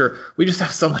future. We just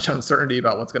have so much uncertainty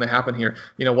about what's going to happen here.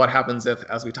 What happens if,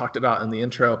 as we talked about in the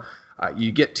intro,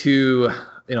 you get to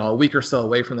a week or so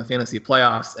away from the fantasy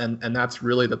playoffs, and that's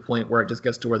really the point where it just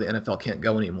gets to where the NFL can't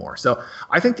go anymore. So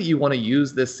I think that you want to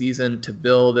use this season to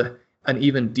build an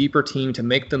even deeper team, to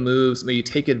make the moves, maybe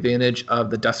take advantage of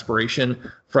the desperation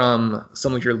from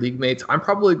some of your league mates. I'm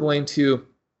probably going to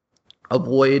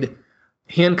avoid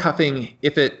handcuffing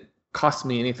if it costs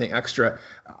me anything extra.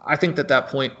 I think that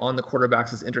point on the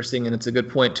quarterbacks is interesting, and it's a good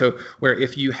point to where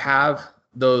if you have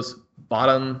those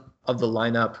bottom of the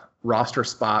lineup roster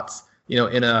spots,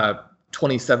 in a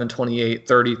 27, 28,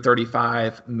 30,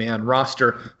 35 man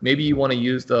roster, maybe you want to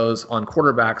use those on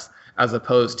quarterbacks as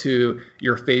opposed to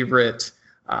your favorite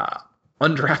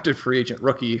undrafted free agent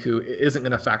rookie who isn't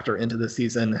going to factor into the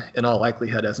season in all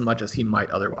likelihood as much as he might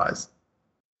otherwise.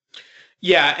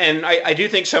 Yeah, and I do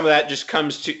think some of that just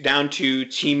comes down to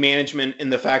team management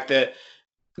and the fact that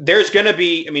there's going to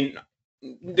be,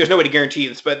 there's no way to guarantee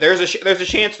this, but there's a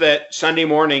chance that Sunday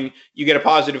morning you get a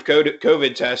positive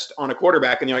COVID test on a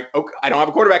quarterback and you're like, okay, I don't have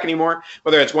a quarterback anymore.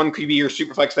 Whether it's one QB or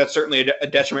Superflex, that's certainly a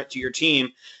detriment to your team.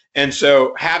 And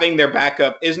so having their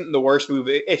backup isn't the worst move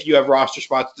if you have roster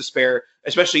spots to spare,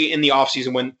 especially in the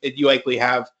offseason when you likely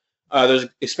have those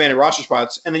expanded roster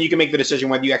spots, and then you can make the decision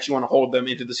whether you actually want to hold them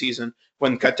into the season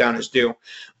when cut down is due.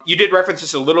 You did reference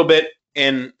this a little bit,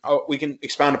 and we can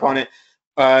expound upon it.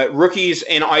 Rookies,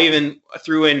 and I even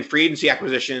threw in free agency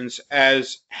acquisitions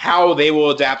as how they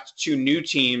will adapt to new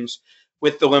teams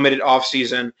with the limited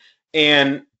offseason.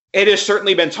 And it has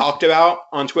certainly been talked about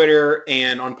on Twitter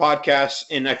and on podcasts,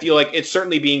 and I feel like it's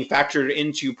certainly being factored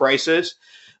into prices.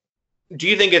 do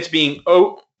you think it's being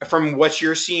from what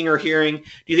you're seeing or hearing? Do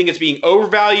you think it's being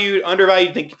overvalued,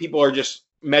 undervalued? Do you think people are just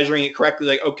measuring it correctly?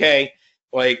 Like, okay,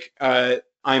 like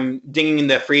I'm dinging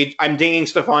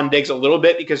Stefon Diggs a little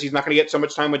bit because he's not going to get so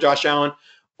much time with Josh Allen,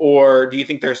 or do you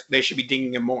think they should be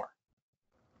dinging him more?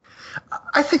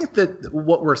 I think that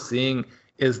what we're seeing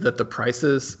is that the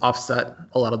prices offset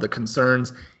a lot of the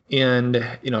concerns. And,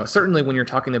 certainly when you're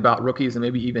talking about rookies and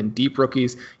maybe even deep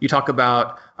rookies, you talk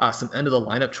about some end of the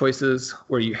lineup choices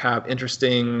where you have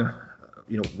interesting,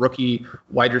 rookie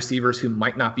wide receivers who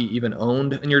might not be even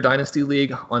owned in your dynasty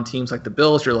league. On teams like the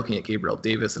Bills, you're looking at Gabriel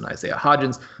Davis and Isaiah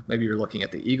Hodgins. Maybe you're looking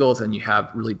at the Eagles and you have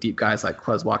really deep guys like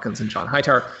Quez Watkins and John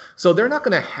Hightower. So they're not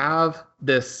going to have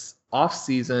this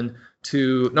offseason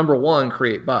to, number one,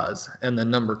 create buzz, and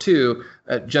then number two,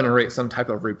 generate some type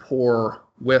of rapport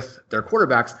with their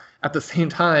quarterbacks. At the same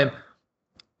time,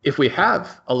 if we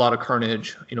have a lot of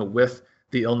carnage, with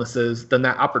the illnesses, then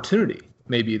that opportunity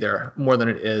may be there more than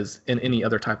it is in any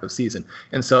other type of season.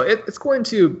 And so it's going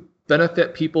to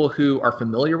benefit people who are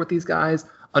familiar with these guys,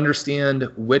 understand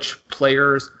which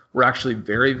players were actually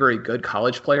very, very good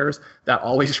college players. That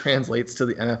always translates to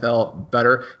the NFL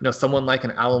better. Someone like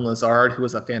an Allen Lazard, who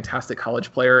was a fantastic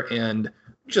college player and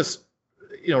just,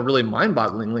 really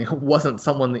mind-bogglingly wasn't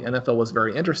someone the NFL was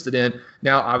very interested in.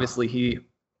 Now, obviously, he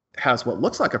has what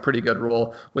looks like a pretty good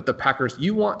role with the Packers.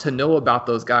 You want to know about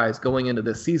those guys going into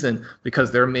this season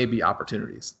because there may be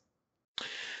opportunities.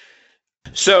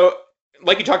 So,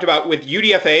 like you talked about with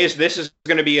UDFAs, this is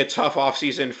going to be a tough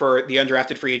offseason for the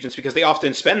undrafted free agents because they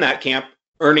often spend that camp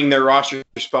earning their roster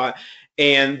spot,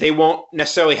 and they won't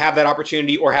necessarily have that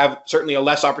opportunity or have certainly a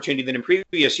less opportunity than in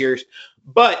previous years.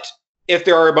 But if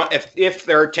there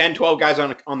are 10, 12 guys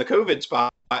on the COVID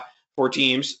spot for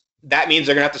teams, that means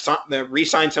they're going to have to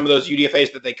re-sign some of those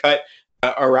UDFAs that they cut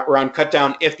around cut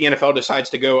down if the NFL decides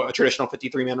to go a traditional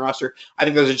 53-man roster. I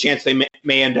think there's a chance they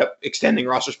may end up extending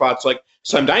roster spots like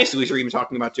some dynasty leagues are even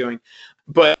talking about doing.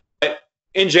 But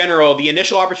in general, the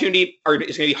initial opportunity is going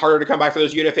to be harder to come by for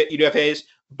those UDFAs,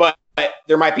 but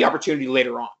there might be opportunity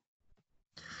later on.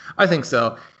 I think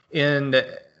so. And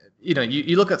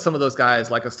you look at some of those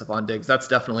guys like a Stefon Diggs, that's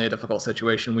definitely a difficult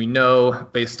situation. We know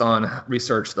based on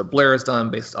research that Blair has done,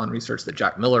 based on research that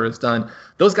Jack Miller has done,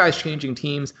 those guys changing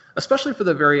teams, especially for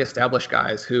the very established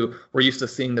guys who we're used to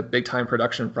seeing the big time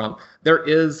production from, there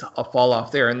is a fall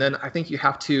off there. And then I think you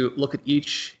have to look at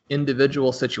each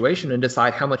individual situation and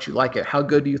decide how much you like it. How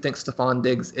good do you think Stefon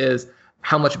Diggs is?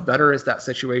 How much better is that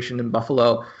situation in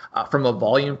Buffalo from a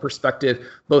volume perspective,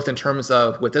 both in terms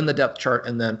of within the depth chart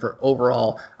and then for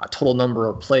overall total number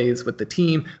of plays with the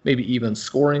team, maybe even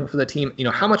scoring for the team?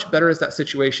 How much better is that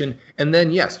situation? And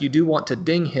then, yes, you do want to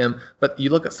ding him, but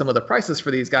you look at some of the prices for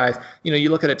these guys.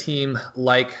 You look at a team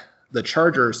like the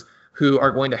Chargers who are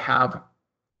going to have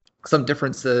some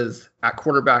differences at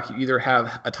quarterback. You either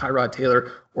have a Tyrod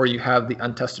Taylor or you have the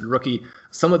untested rookie.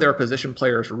 Some of their position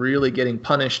players really getting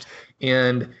punished.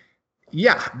 And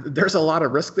yeah, there's a lot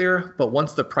of risk there, but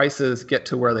once the prices get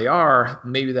to where they are,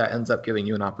 maybe that ends up giving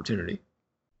you an opportunity.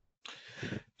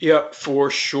 Yep,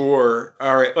 for sure.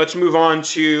 All right, let's move on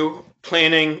to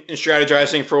planning and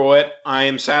strategizing for what I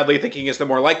am sadly thinking is the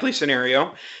more likely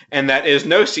scenario, and that is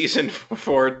no season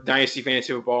for Dynasty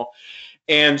Fantasy Football.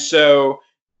 And so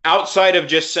outside of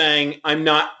just saying I'm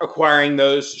not acquiring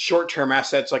those short-term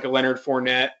assets like a Leonard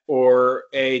Fournette or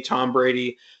a Tom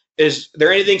Brady, is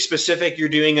there anything specific you're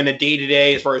doing on a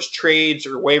day-to-day as far as trades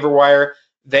or waiver wire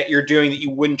that you're doing that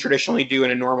you wouldn't traditionally do in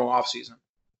a normal offseason?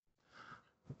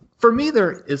 For me,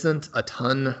 there isn't a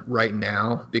ton right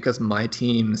now because my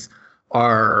teams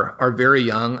are very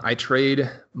young. I trade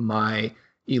my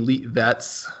elite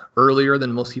vets earlier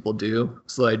than most people do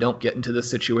so that I don't get into this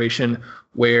situation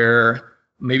where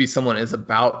maybe someone is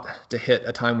about to hit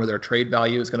a time where their trade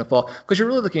value is going to fall, because you're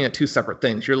really looking at two separate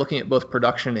things. You're looking at both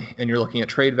production and you're looking at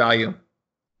trade value.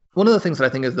 One of the things that I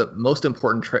think is the most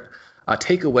important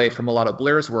takeaway from a lot of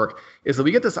Blair's work is that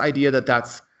we get this idea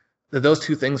that those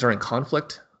two things are in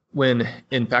conflict, when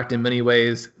in fact, in many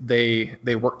ways, they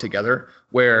work together,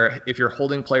 where if you're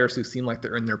holding players who seem like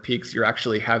they're in their peaks, you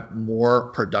actually have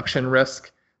more production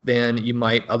risk than you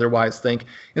might otherwise think.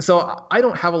 And so I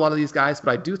don't have a lot of these guys, but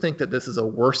I do think that this is a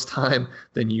worse time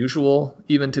than usual,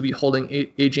 even to be holding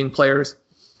aging players.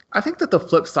 I think that the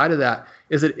flip side of that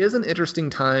is it is an interesting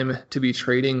time to be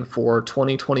trading for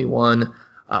 2021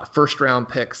 first-round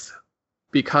picks,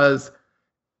 because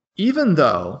even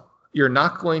though you're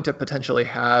not going to potentially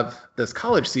have this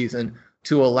college season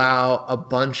to allow a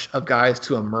bunch of guys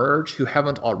to emerge who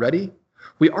haven't already,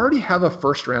 we already have a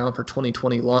first round for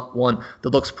 2021 that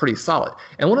looks pretty solid.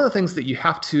 And one of the things that you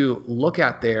have to look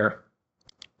at there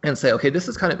and say, okay, this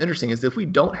is kind of interesting, is if we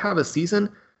don't have a season,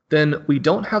 then we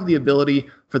don't have the ability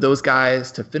for those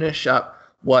guys to finish up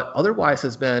what otherwise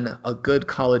has been a good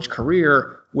college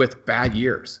career with bad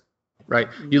years, right?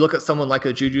 You look at someone like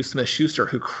a Juju Smith-Schuster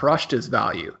who crushed his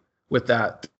value with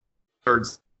that third.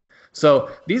 So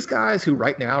these guys who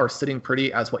right now are sitting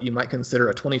pretty as what you might consider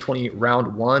a 2020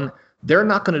 round one, they're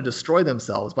not going to destroy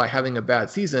themselves by having a bad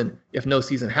season if no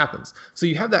season happens. So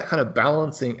you have that kind of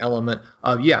balancing element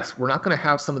of, yes, we're not going to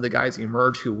have some of the guys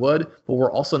emerge who would, but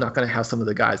we're also not going to have some of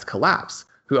the guys collapse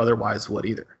who otherwise would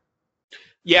either.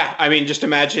 Yeah, I mean, just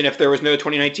imagine if there was no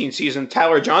 2019 season,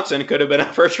 Tyler Johnson could have been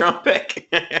a first-round pick.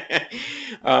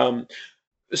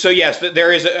 So yes,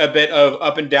 there is a bit of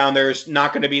up and down. There's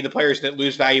not going to be the players that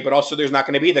lose value, but also there's not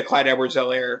going to be the Clyde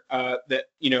Edwards-Helaire that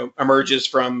emerges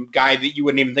from guy that you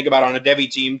wouldn't even think about on a Devy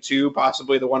team to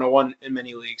possibly the 101 in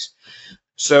many leagues.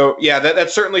 So yeah,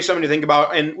 that's certainly something to think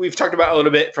about. And we've talked about a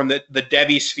little bit from the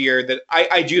Devy sphere that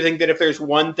I do think that if there's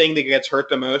one thing that gets hurt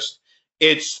the most,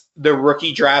 it's the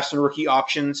rookie drafts and rookie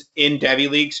auctions in Devy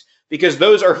leagues, because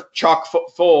those are chock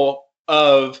full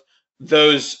of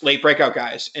those late breakout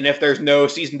guys. And if there's no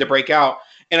season to break out,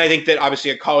 and I think that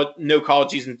obviously no college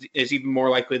season is even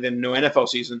more likely than no NFL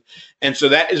season. And so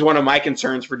that is one of my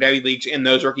concerns for Devy leagues in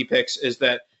those rookie picks, is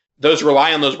that those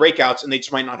rely on those breakouts and they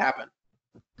just might not happen.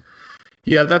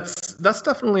 Yeah, that's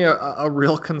definitely a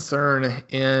real concern.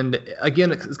 And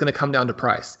again, it's going to come down to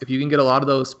price. If you can get a lot of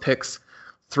those picks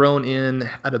thrown in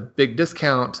at a big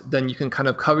discount, then you can kind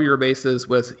of cover your bases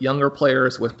with younger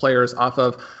players, with players off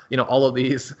of, all of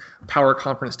these power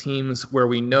conference teams where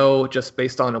we know just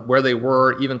based on where they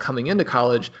were even coming into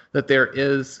college that there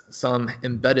is some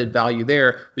embedded value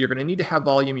there. But you're going to need to have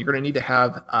volume. You're going to need to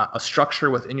have a structure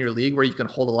within your league where you can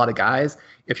hold a lot of guys.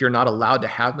 If you're not allowed to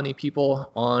have many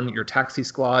people on your taxi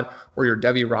squad or your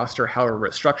Devy roster, however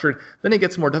it's structured, then it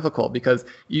gets more difficult, because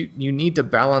you need to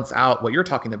balance out what you're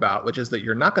talking about, which is that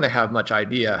you're not going to have much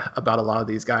idea about a lot of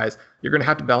these guys. You're going to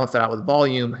have to balance that out with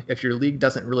volume. If your league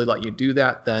doesn't really let you do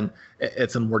that, then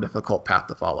it's a more difficult path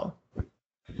to follow.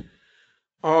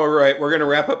 All right, we're going to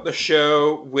wrap up the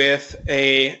show with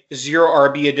a zero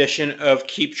RB edition of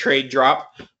Keep Trade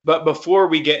Drop. But before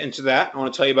we get into that, I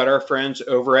want to tell you about our friends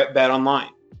over at BetOnline.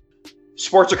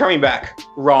 Sports are coming back.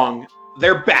 Wrong.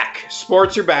 They're back.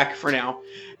 Sports are back for now.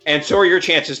 And so are your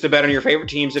chances to bet on your favorite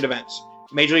teams and events.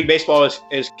 Major League Baseball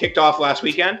is kicked off last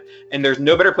weekend, and there's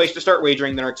no better place to start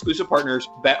wagering than our exclusive partners,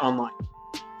 BetOnline.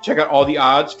 Check out all the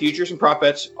odds, futures, and prop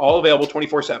bets, all available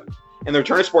 24/7. In the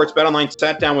return of sports, BetOnline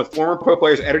sat down with former pro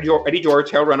players Eddie George,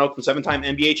 Harold Reynolds, and seven-time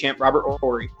NBA champ Robert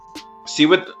Horry. See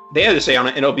what they had to say on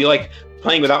it, and it'll be like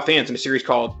playing without fans in a series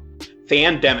called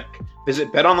Fandemic.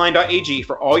 Visit betonline.ag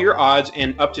for all your odds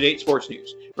and up-to-date sports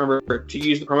news. Remember to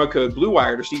use the promo code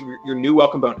BLUEWIRE to receive your new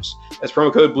welcome bonus. That's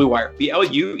promo code BLUEWIRE,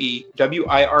 BLUEWIRE.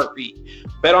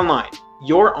 BetOnline,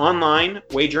 your online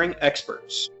wagering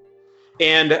experts.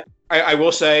 And I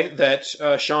will say that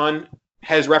Sean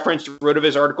has referenced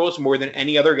RotoViz articles more than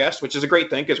any other guest, which is a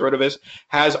great thing because RotoViz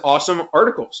has awesome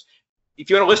articles. If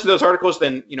you want to listen to those articles,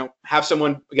 then have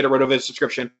someone get a RotoViz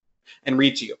subscription and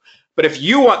read to you. But if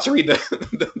you want to read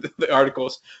the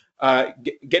articles,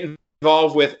 get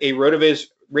involved with a RotoViz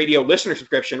Radio listener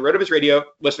subscription. RotoViz Radio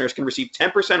listeners can receive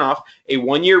 10% off a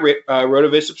one-year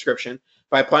RotoViz subscription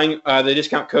by applying the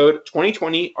discount code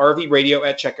 2020 RV Radio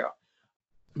at checkout.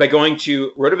 By going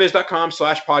to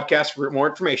rotoviz.com/podcast for more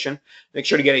information. Make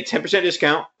sure to get a 10%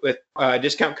 discount with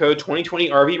discount code 2020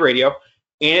 RV Radio,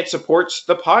 and it supports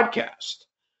the podcast.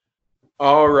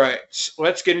 All right,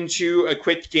 let's get into a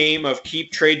quick game of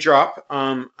Keep Trade Drop.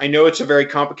 I know it's a very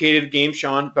complicated game,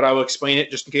 Sean, but I will explain it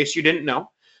just in case you didn't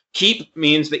know. Keep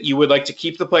means that you would like to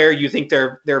keep the player. You think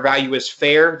their value is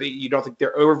fair, that you don't think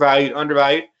they're overvalued,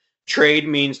 undervalued. Trade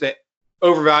means that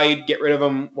overvalued, get rid of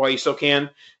them while you still can.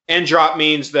 And drop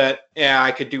means that,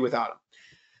 I could do without them.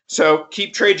 So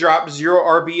Keep Trade Drop, zero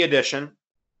RB edition.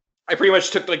 I pretty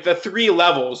much took like the 3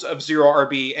 levels of zero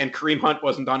RB, and Kareem Hunt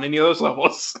wasn't on any of those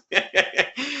levels.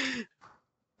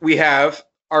 We have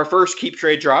our first Keep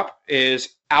Trade Drop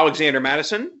is Alexander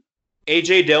Madison,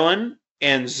 A.J. Dillon,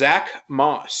 and Zach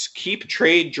Moss. Keep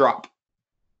Trade Drop.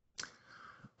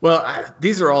 Well,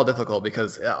 these are all difficult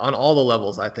because on all the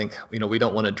levels, I think, we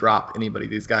don't want to drop anybody.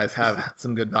 These guys have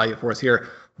some good value for us here.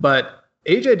 But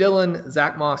A.J. Dillon,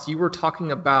 Zach Moss, you were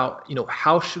talking about,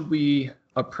 how should we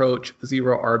approach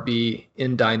zero RB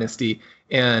in Dynasty?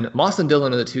 And Moss and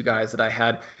Dillon are the 2 guys that I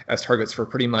had as targets for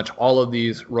pretty much all of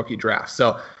these rookie drafts.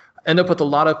 So end up with a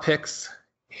lot of picks,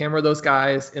 hammer those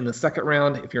guys in the second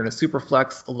round. If you're in a super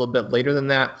flex, a little bit later than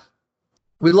that.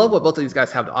 we love what both of these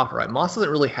guys have to offer, right? Moss doesn't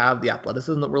really have the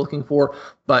athleticism that we're looking for,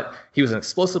 but he was an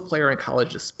explosive player in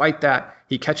college. Despite that,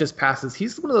 he catches passes.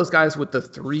 He's one of those guys with the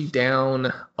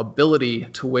 3-down ability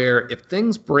to where if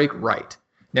things break right.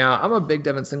 Now, I'm a big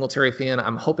Devin Singletary fan.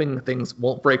 I'm hoping things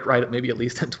won't break right, maybe at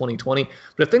least in 2020.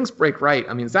 But if things break right,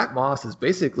 I mean, Zach Moss is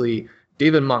basically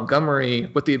David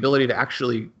Montgomery with the ability to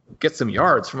actually get some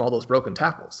yards from all those broken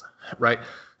tackles, right?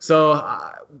 So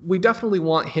we definitely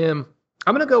want him.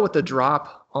 I'm going to go with the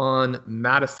drop on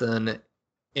Mattison,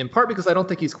 in part because I don't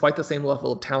think he's quite the same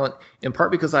level of talent, in part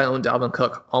because I own Dalvin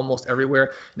Cook almost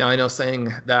everywhere. Now, I know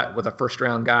saying that with a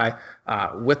first-round guy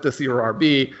with the 0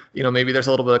 RB, maybe there's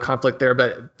a little bit of conflict there,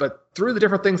 but through the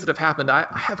different things that have happened, I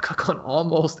have Cook on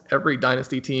almost every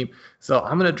dynasty team. So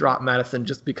I'm going to drop Mattison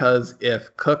just because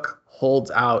if Cook holds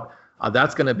out,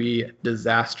 that's going to be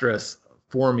disastrous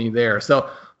for me there. So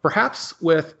perhaps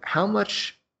with how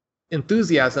much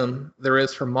enthusiasm there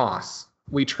is for Moss,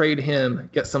 we trade him,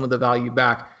 get some of the value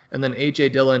back, and then A.J.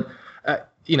 Dillon,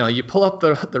 you pull up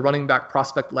the running back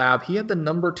prospect lab. He had the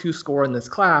number 2 score in this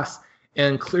class,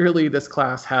 and clearly this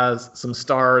class has some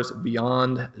stars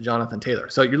beyond Jonathan Taylor.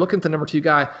 So you're looking at the number 2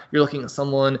 guy. You're looking at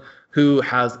someone who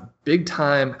has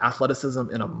big-time athleticism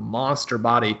and a monster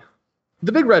body.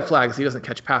 The big red flag is he doesn't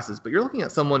catch passes, but you're looking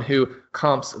at someone who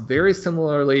comps very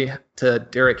similarly to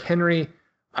Derrick Henry.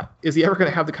 Is he ever going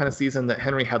to have the kind of season that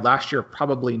Henry had last year?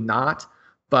 Probably not.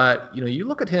 But, you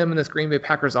look at him in this Green Bay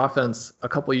Packers offense a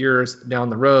couple years down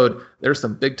the road, there's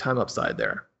some big time upside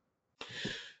there.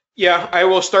 Yeah, I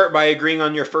will start by agreeing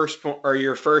on your first point, or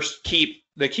your first keep.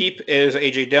 The keep is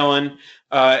A.J. Dillon.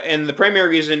 And the primary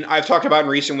reason I've talked about in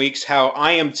recent weeks how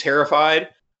I am terrified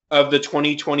of the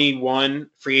 2021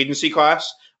 free agency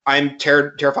class. I'm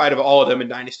terrified of all of them in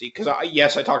Dynasty because,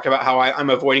 I talked about how I'm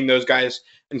avoiding those guys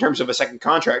in terms of a second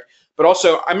contract. But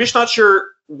also, I'm just not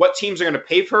sure what teams are going to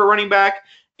pay for a running back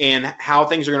and how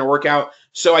things are going to work out.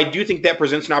 So I do think that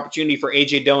presents an opportunity for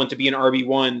A.J. Dillon to be an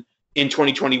RB1 in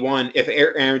 2021 if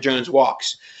Aaron Jones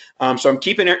walks. So I'm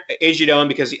keeping A.J. Dillon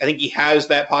because I think he has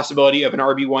that possibility of an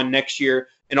RB1 next year.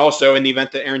 And also, in the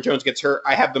event that Aaron Jones gets hurt,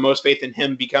 I have the most faith in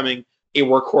him becoming a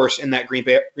workhorse in that Green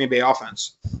Bay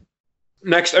offense.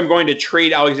 Next, I'm going to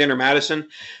trade Alexander Mattison.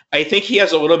 I think he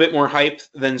has a little bit more hype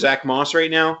than Zach Moss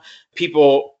right now.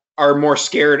 People are more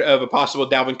scared of a possible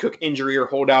Dalvin Cook injury or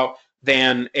holdout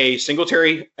than a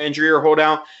Singletary injury or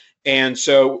holdout. And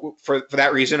so for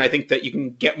that reason, I think that you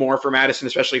can get more for Mattison,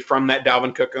 especially from that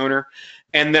Dalvin Cook owner.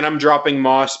 And then I'm dropping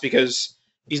Moss because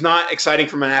he's not exciting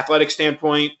from an athletic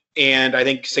standpoint, and I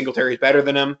think Singletary is better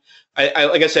than him. I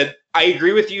like I said, I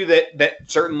agree with you that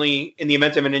certainly in the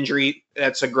event of an injury,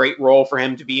 that's a great role for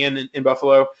him to be in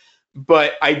Buffalo.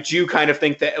 But I do kind of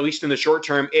think that at least in the short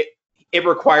term, it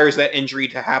requires that injury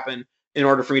to happen in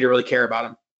order for me to really care about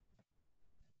him.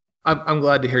 I'm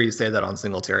glad to hear you say that on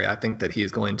Singletary. I think that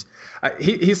he's going to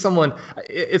he's someone.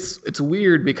 It's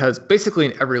weird because basically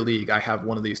in every league I have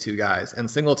one of these two guys. And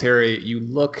Singletary, you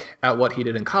look at what he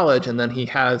did in college, and then he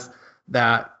has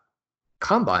that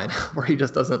combine where he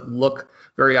just doesn't look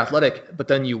very athletic. But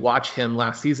then you watch him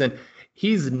last season.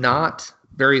 He's not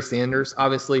Barry Sanders,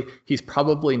 obviously. He's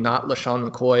probably not LaShawn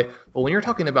McCoy. But when you're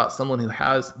talking about someone who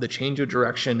has the change of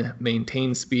direction,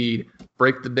 maintain speed,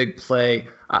 break the big play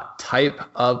type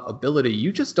of ability,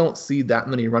 you just don't see that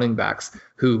many running backs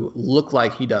who look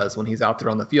like he does when he's out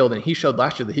there on the field. And he showed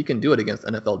last year that he can do it against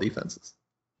NFL defenses.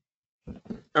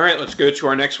 All right, let's go to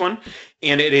our next one.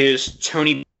 And it is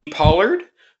Tony Pollard,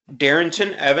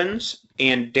 Darrynton Evans,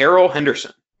 and Darrell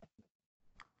Henderson.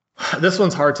 This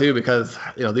one's hard too because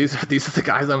these are the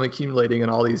guys I'm accumulating in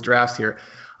all these drafts here.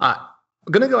 I'm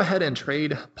going to go ahead and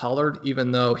trade Pollard,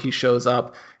 even though he shows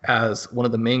up as one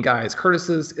of the main guys Curtis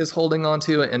is holding on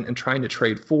to and trying to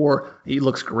trade for. He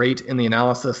looks great in the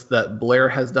analysis that Blair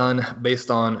has done based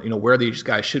on where these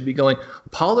guys should be going.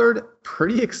 Pollard,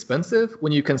 pretty expensive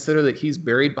when you consider that he's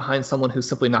buried behind someone who's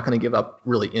simply not going to give up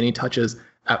really any touches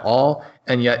at all.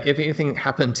 And yet, if anything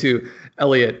happened to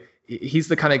Elliott, he's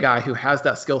the kind of guy who has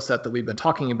that skill set that we've been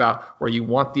talking about, where you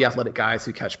want the athletic guys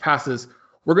who catch passes.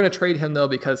 We're going to trade him, though,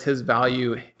 because his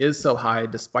value is so high,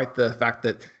 despite the fact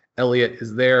that Elliott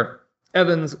is there.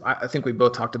 Evans, I think we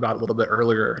both talked about a little bit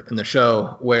earlier in the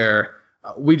show, where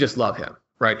we just love him,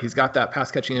 right? He's got that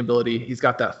pass-catching ability. He's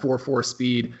got that 4.4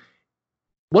 speed.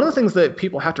 One of the things that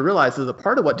people have to realize is a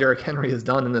part of what Derrick Henry has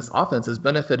done in this offense has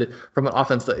benefited from an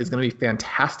offense that is going to be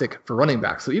fantastic for running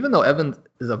backs. So even though Evans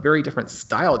is a very different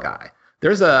style guy,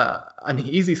 there's an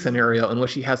easy scenario in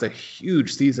which he has a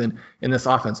huge season in this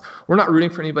offense. We're not rooting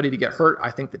for anybody to get hurt.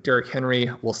 I think that Derrick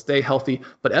Henry will stay healthy,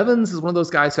 but Evans is one of those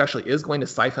guys who actually is going to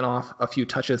siphon off a few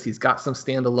touches. He's got some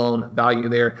standalone value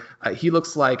there. He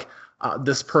looks like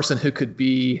this person who could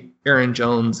be Aaron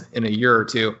Jones in a year or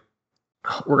two.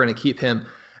 We're going to keep him.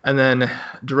 And then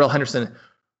Darrell Henderson,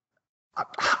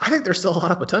 I think there's still a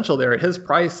lot of potential there at his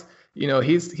price.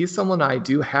 He's someone I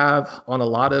do have on a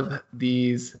lot of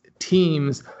these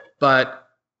teams, but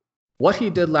what he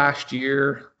did last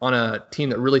year on a team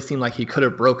that really seemed like he could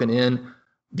have broken in,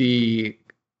 the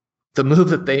move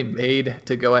that they made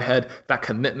to go ahead, that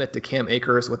commitment to Cam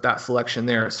Akers with that selection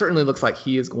there, certainly looks like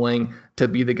he is going to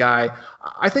be the guy.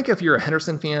 I think if you're a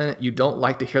Henderson fan, you don't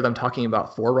like to hear them talking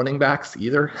about 4 running backs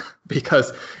either,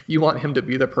 because you want him to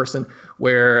be the person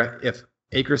where if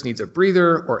Akers needs a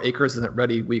breather or Akers isn't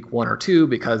ready week 1 or 2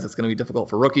 because it's going to be difficult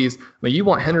for rookies, you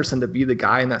want Henderson to be the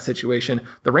guy in that situation.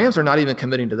 The Rams are not even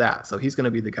committing to that, so he's going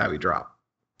to be the guy we drop.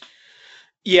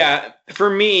 Yeah, for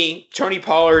me, Tony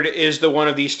Pollard is the one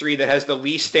of these 3 that has the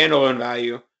least standalone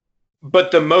value,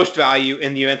 but the most value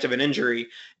in the event of an injury.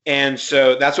 And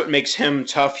so that's what makes him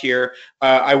tough here.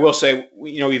 I will say,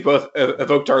 we've both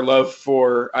evoked our love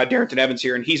for Darrynton Evans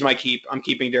here, and he's my keep. I'm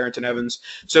keeping Darrynton Evans.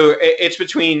 So it's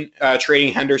between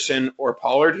trading Henderson or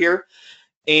Pollard here.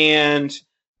 And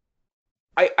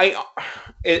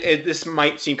this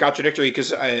might seem contradictory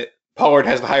because Pollard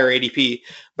has the higher ADP,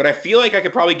 but I feel like I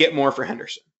could probably get more for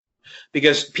Henderson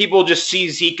because people just see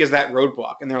Zeke as that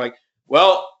roadblock, and they're like,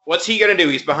 well, what's he going to do?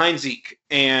 He's behind Zeke.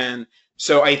 And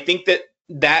so I think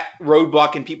that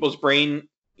roadblock in people's brain,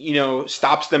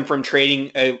 stops them from trading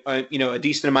a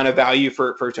decent amount of value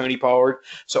for Tony Pollard.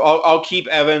 So I'll keep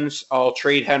Evans, I'll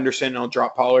trade Henderson, and I'll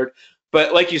drop Pollard.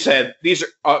 But like you said, these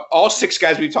are all 6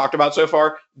 guys we've talked about so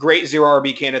far, great 0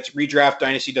 RB candidates. Redraft,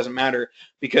 dynasty, doesn't matter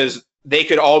because they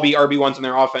could all be RB1s in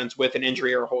their offense with an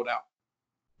injury or a holdout.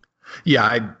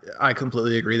 Yeah, I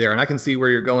completely agree there. And I can see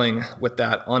where you're going with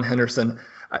that on Henderson.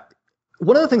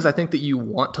 One of the things I think that you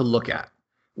want to look at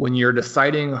when you're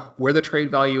deciding where the trade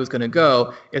value is going to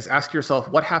go is ask yourself,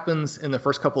 what happens in the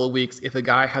first couple of weeks if a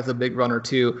guy has a big run or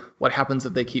 2? What happens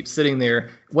if they keep sitting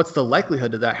there? What's the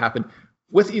likelihood of that happen?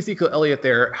 With Ezekiel Elliott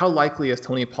there, how likely is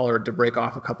Tony Pollard to break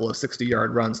off a couple of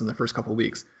 60-yard runs in the first couple of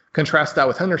weeks? Contrast that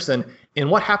with Henderson, and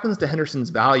what happens to Henderson's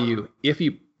value if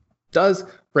he does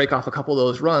break off a couple of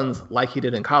those runs like he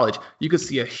did in college? You could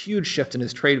see a huge shift in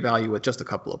his trade value with just a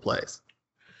couple of plays.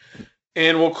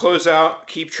 And we'll close out,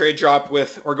 keep trade drop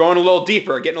with, we're going a little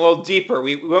deeper, getting a little deeper.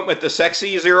 We went with the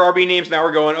sexy 0 RB names. Now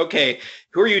we're going, okay,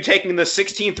 who are you taking in the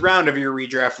 16th round of your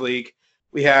redraft league?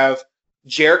 We have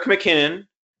Jerick McKinnon,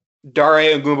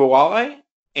 Dare Ogunbowale,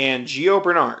 and Gio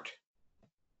Bernard.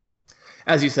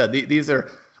 As you said, these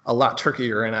are a lot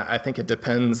trickier, and I think it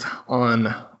depends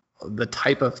on the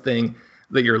type of thing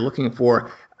that you're looking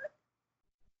for.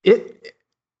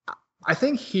 I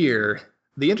think here,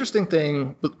 the interesting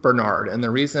thing with Bernard, and the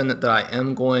reason that I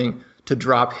am going to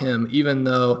drop him, even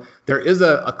though there is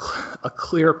a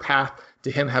clear path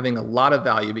to him having a lot of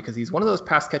value, because he's one of those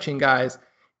pass-catching guys.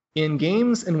 In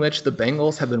games in which the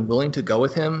Bengals have been willing to go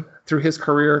with him through his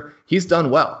career, he's done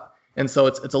well. And so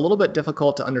it's a little bit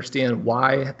difficult to understand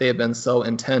why they have been so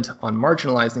intent on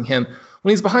marginalizing him.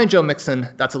 When he's behind Joe Mixon,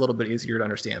 that's a little bit easier to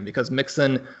understand because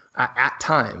Mixon, at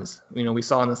times, we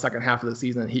saw in the second half of the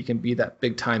season, he can be that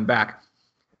big time back.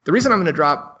 The reason I'm going to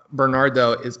drop Bernard,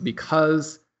 though, is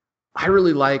because I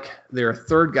really like their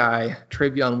third guy,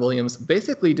 Travion Williams.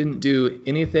 Basically didn't do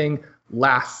anything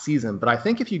last season, but I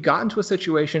think if you got into a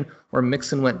situation where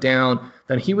Mixon went down,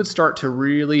 then he would start to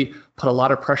really put a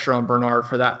lot of pressure on Bernard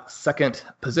for that second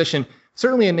position.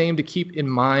 Certainly a name to keep in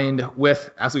mind with,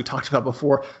 as we talked about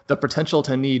before, the potential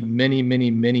to need many, many,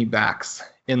 many backs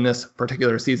in this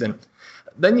particular season.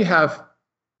 Then you have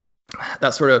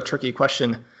that sort of tricky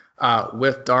question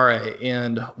with Dare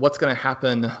and what's going to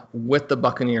happen with the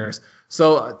Buccaneers.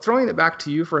 So throwing it back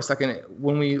to you for a second,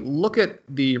 when we look at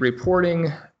the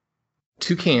reporting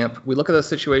to camp, we look at the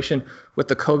situation with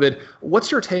the COVID.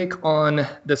 What's your take on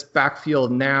this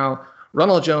backfield now?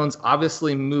 Ronald Jones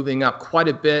obviously moving up quite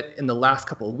a bit in the last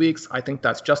couple of weeks. I think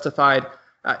that's justified.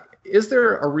 Is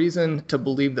there a reason to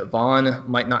believe that Vaughn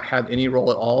might not have any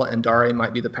role at all and Dare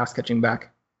might be the pass catching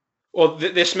back? Well,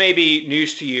 this may be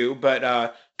news to you, but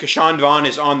Ke'Shawn Vaughn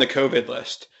is on the COVID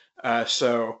list.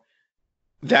 So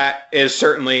that is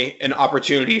certainly an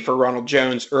opportunity for Ronald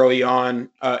Jones early on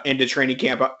into training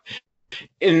camp.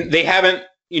 And they haven't,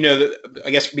 I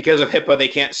guess because of HIPAA, they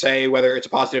can't say whether it's a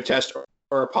positive test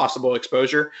or a possible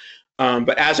exposure.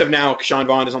 But as of now, Ke'Shawn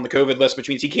Vaughn is on the COVID list, which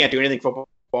means he can't do anything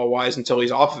football-wise until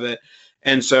he's off of it.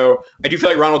 And so I do feel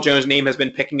like Ronald Jones' name has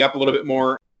been picking up a little bit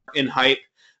more in hype.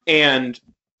 And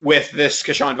with this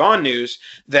Ke'Shawn Vaughn news,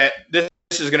 that this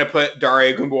is going to put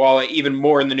Dare Ogunbowale even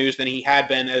more in the news than he had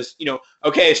been as,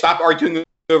 okay, stop arguing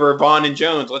over Vaughn and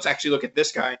Jones. Let's actually look at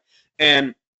this guy.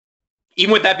 And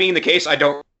even with that being the case, I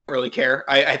don't really care.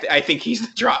 I think he's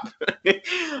the drop.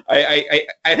 I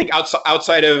think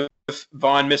outside of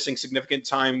Vaughn missing significant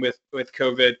time with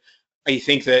COVID, I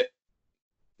think that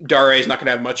Dare is not going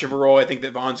to have much of a role. I think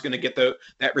that Vaughn's going to get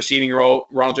that receiving role.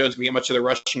 Ronald Jones will get much of the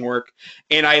rushing work.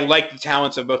 And I like the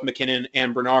talents of both McKinnon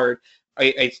and Bernard.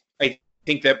 I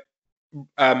think that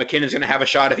McKinnon's going to have a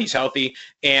shot if he's healthy.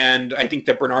 And I think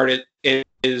that Bernard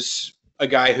is a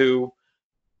guy who,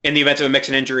 in the event of a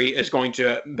Mixon injury, is going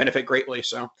to benefit greatly.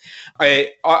 So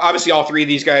obviously all three of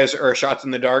these guys are shots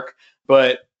in the dark,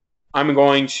 but I'm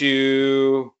going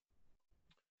to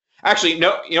 – actually,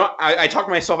 no, I talked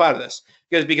myself out of this.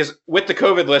 Because with the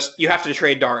COVID list, you have to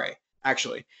trade Dare,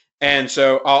 actually. And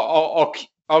so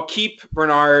I'll keep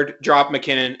Bernard, drop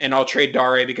McKinnon, and I'll trade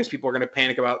Dare because people are going to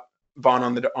panic about Vaughn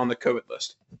on the COVID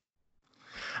list.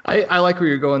 I like where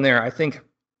you're going there. I think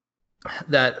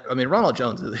that, Ronald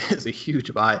Jones is a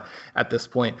huge buy at this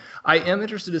point. I am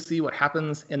interested to see what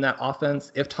happens in that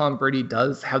offense if Tom Brady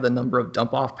does have the number of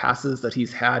dump-off passes that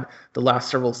he's had the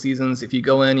last several seasons. If you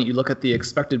go in and you look at the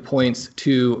expected points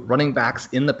to running backs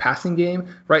in the passing game,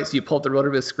 right? So you pull up the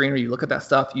RotoViz screen or you look at that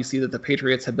stuff, you see that the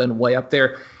Patriots have been way up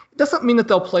there. It doesn't mean that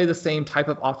they'll play the same type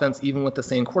of offense even with the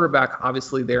same quarterback,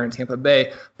 obviously there in Tampa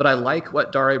Bay, but I like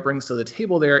what Dare brings to the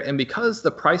table there, and because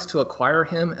the price to acquire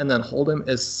him and then hold him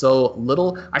is so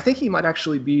little, I think he might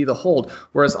actually be the hold.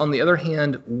 Whereas on the other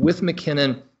hand, with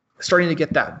McKinnon starting to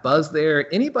get that buzz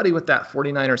there, anybody with that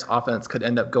 49ers offense could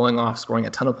end up going off, scoring a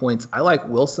ton of points. I like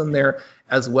Wilson there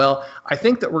as well. I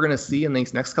think that we're going to see in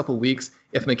these next couple of weeks,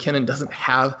 if McKinnon doesn't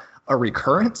have a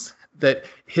recurrence, that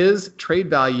his trade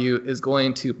value is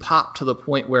going to pop to the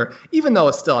point where, even though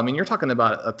it's still, you're talking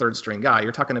about a third string guy,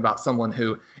 you're talking about someone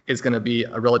who is going to be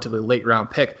a relatively late round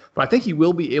pick, but I think you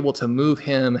will be able to move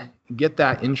him, get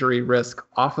that injury risk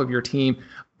off of your team.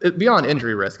 Beyond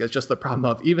injury risk, it's just the problem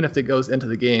of even if it goes into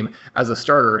the game as a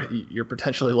starter, you're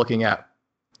potentially looking at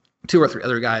 2 or 3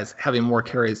 other guys having more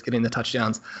carries, getting the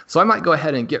touchdowns. So I might go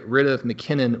ahead and get rid of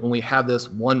McKinnon when we have this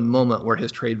one moment where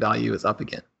his trade value is up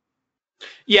again.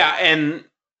 Yeah, and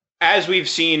as we've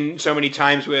seen so many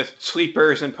times with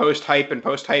sleepers and post-hype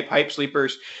hype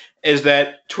sleepers, is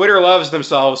that Twitter loves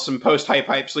themselves some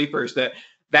post-hype sleepers. That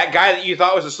guy that you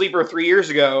thought was a sleeper 3 years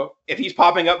ago, if he's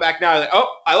popping up back now, like,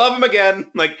 oh, I love him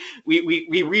again. Like we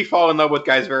re-fall in love with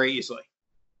guys very easily.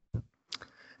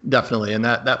 Definitely, and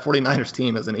that 49ers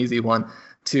team is an easy one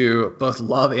to both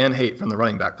love and hate from the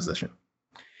running back position.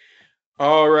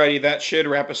 Alrighty, that should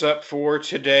wrap us up for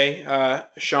today.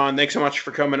 Sean, thanks so much for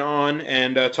coming on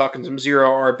and talking some zero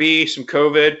RB, some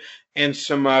COVID, and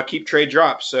some keep trade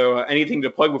drops. So anything to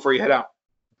plug before you head out?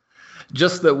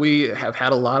 Just that we have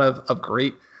had a lot of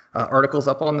great articles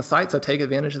up on the site, so take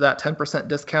advantage of that 10%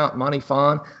 discount. Monty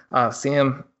Fawn,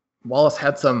 Sam Wallace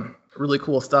had some really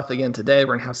cool stuff again today.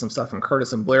 We're going to have some stuff from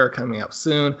Curtis and Blair coming up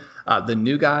soon. The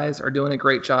new guys are doing a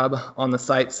great job on the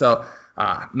site, so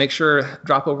make sure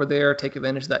drop over there, take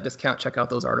advantage of that discount, check out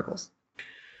those articles.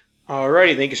 All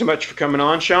righty. Thank you so much for coming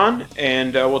on, Sean.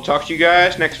 And we'll talk to you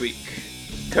guys next week.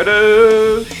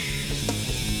 Kadosh!